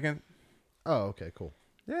 April 2nd. Oh, okay, cool.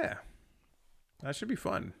 Yeah, that should be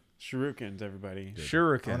fun. Shurikens, everybody. I'm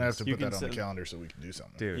Shurikens. gonna have to You put that can on the set- calendar so we can do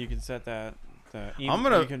something. Dude. You can set that. I'm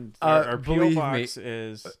gonna- You can, our PO believe box me,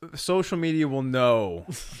 is Social media will know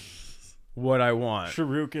what I want.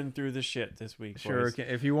 Shuriken through the shit this week. boys. Shuriken.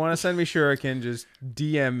 If you want to send me Shuriken, just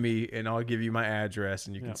DM me and I'll give you my address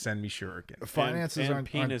and you Yeah. can send me Shuriken. Finances and aren't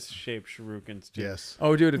penis-shaped shurikens too. Yes.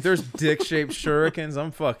 Oh, dude, if there's dick-shaped Shurikens,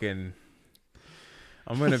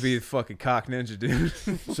 I'm gonna be the fucking cock ninja, dude.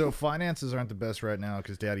 So finances aren't the best right now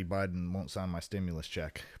because Daddy Biden won't sign my stimulus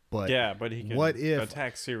check. But Yeah, but he can What if-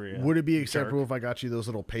 attack Syria. would it be acceptable if I got you those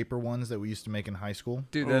little paper ones that we used to make in high school?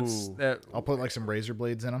 Dude, Ooh. I'll put like some razor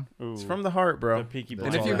blades in them. Ooh, it's from the heart, bro. the Peaky That's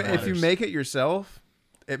And if all you that if you matters. make it yourself,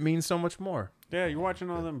 it means so much more. Yeah, you're watching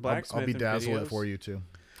all them blacksmithing I'll bedazzle videos. it for you too.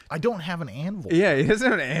 I don't have an anvil. Yeah, he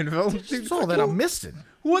doesn't have an anvil. Dude, That's all that I'm missing.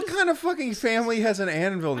 what kind of fucking family has an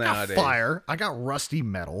anvil I got nowadays? fire. I got rusty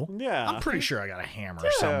metal. Yeah, I'm pretty sure I got a hammer Yeah,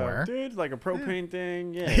 somewhere. dude. Like a propane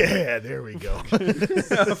thing. Yeah, Yeah, there we go. got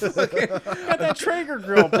that Traeger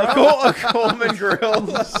grill, bro. A Coleman grill.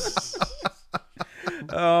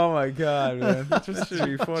 Oh my god, man! This should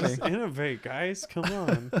be funny, Just innovate, guys. Come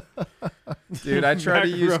on. dude. I tried to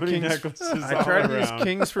use Macaroni Kings. necklaces I all tried to use around.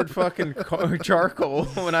 Kingsford fucking charcoal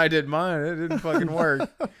when I did mine. It didn't fucking work.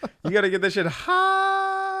 You got to get that shit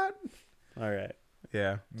hot. All right.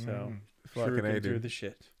 Yeah, So fucking shuriken A, through dude. the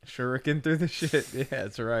shit. Shuriken through the shit. Yeah,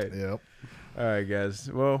 that's right. Yep. All right, guys.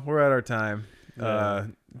 Well, we're at our time. Yeah.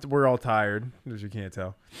 We're all tired, as you can't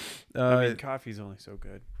tell. I mean, coffee's only so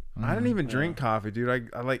good. I didn't even Yeah. drink coffee, dude.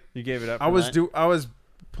 I like. You gave it up. I for was Lent? I was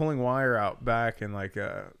pulling wire out back and like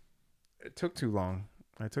it took too long.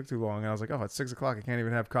 I took too long and I was like, oh, it's 6 o'clock. I can't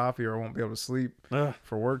even have coffee or I won't be able to sleep Ugh.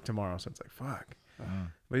 for work tomorrow. So it's like, fuck. Mm.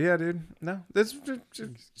 But yeah, dude. No, that's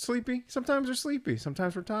just sleepy. Sometimes we're sleepy.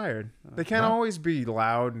 Sometimes we're tired. They can't No. always be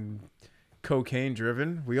loud and cocaine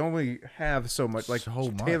driven. We only have so much. Like So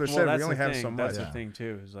much. Taylor Well, said, that's we only the have thing. so much. That's Yeah. the thing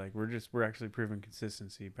too. Is like we're actually proving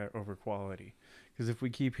consistency over quality. Because if we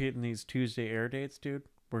keep hitting these Tuesday air dates, dude,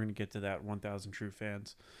 we're gonna get to that 1,000 true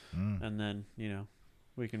fans, Mm. and then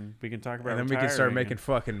we can talk about And then we can start retiring making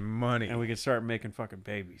fucking money. and we can start making fucking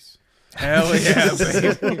babies. Hell yeah,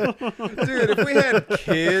 baby. Dude, if we had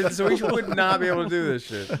kids, we would not be able to do this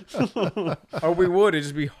shit. Or we would. It'd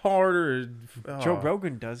just be harder. Joe Oh.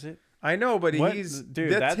 Rogan does it, I know, but What? that's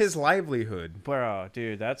Dude, his livelihood. bro.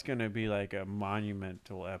 Dude, that's gonna be like a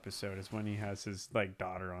monumental episode. Is when he has his like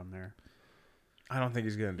daughter on there. I don't think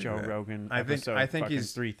he's gonna do Joe that. Rogan. I think fucking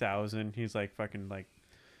he's 3,000. He's like fucking like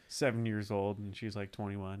 7 years old, and she's like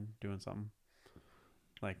 21 doing something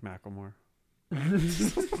like Macklemore.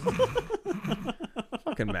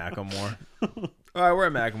 fucking Macklemore. All right, we're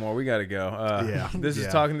at Macklemore. We gotta go. Yeah. This is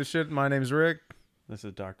Yeah. Talking the Shit. My name's Rick. This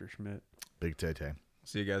is Dr. Schmidt. Big Tay Tay.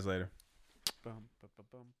 See you guys later. Boom.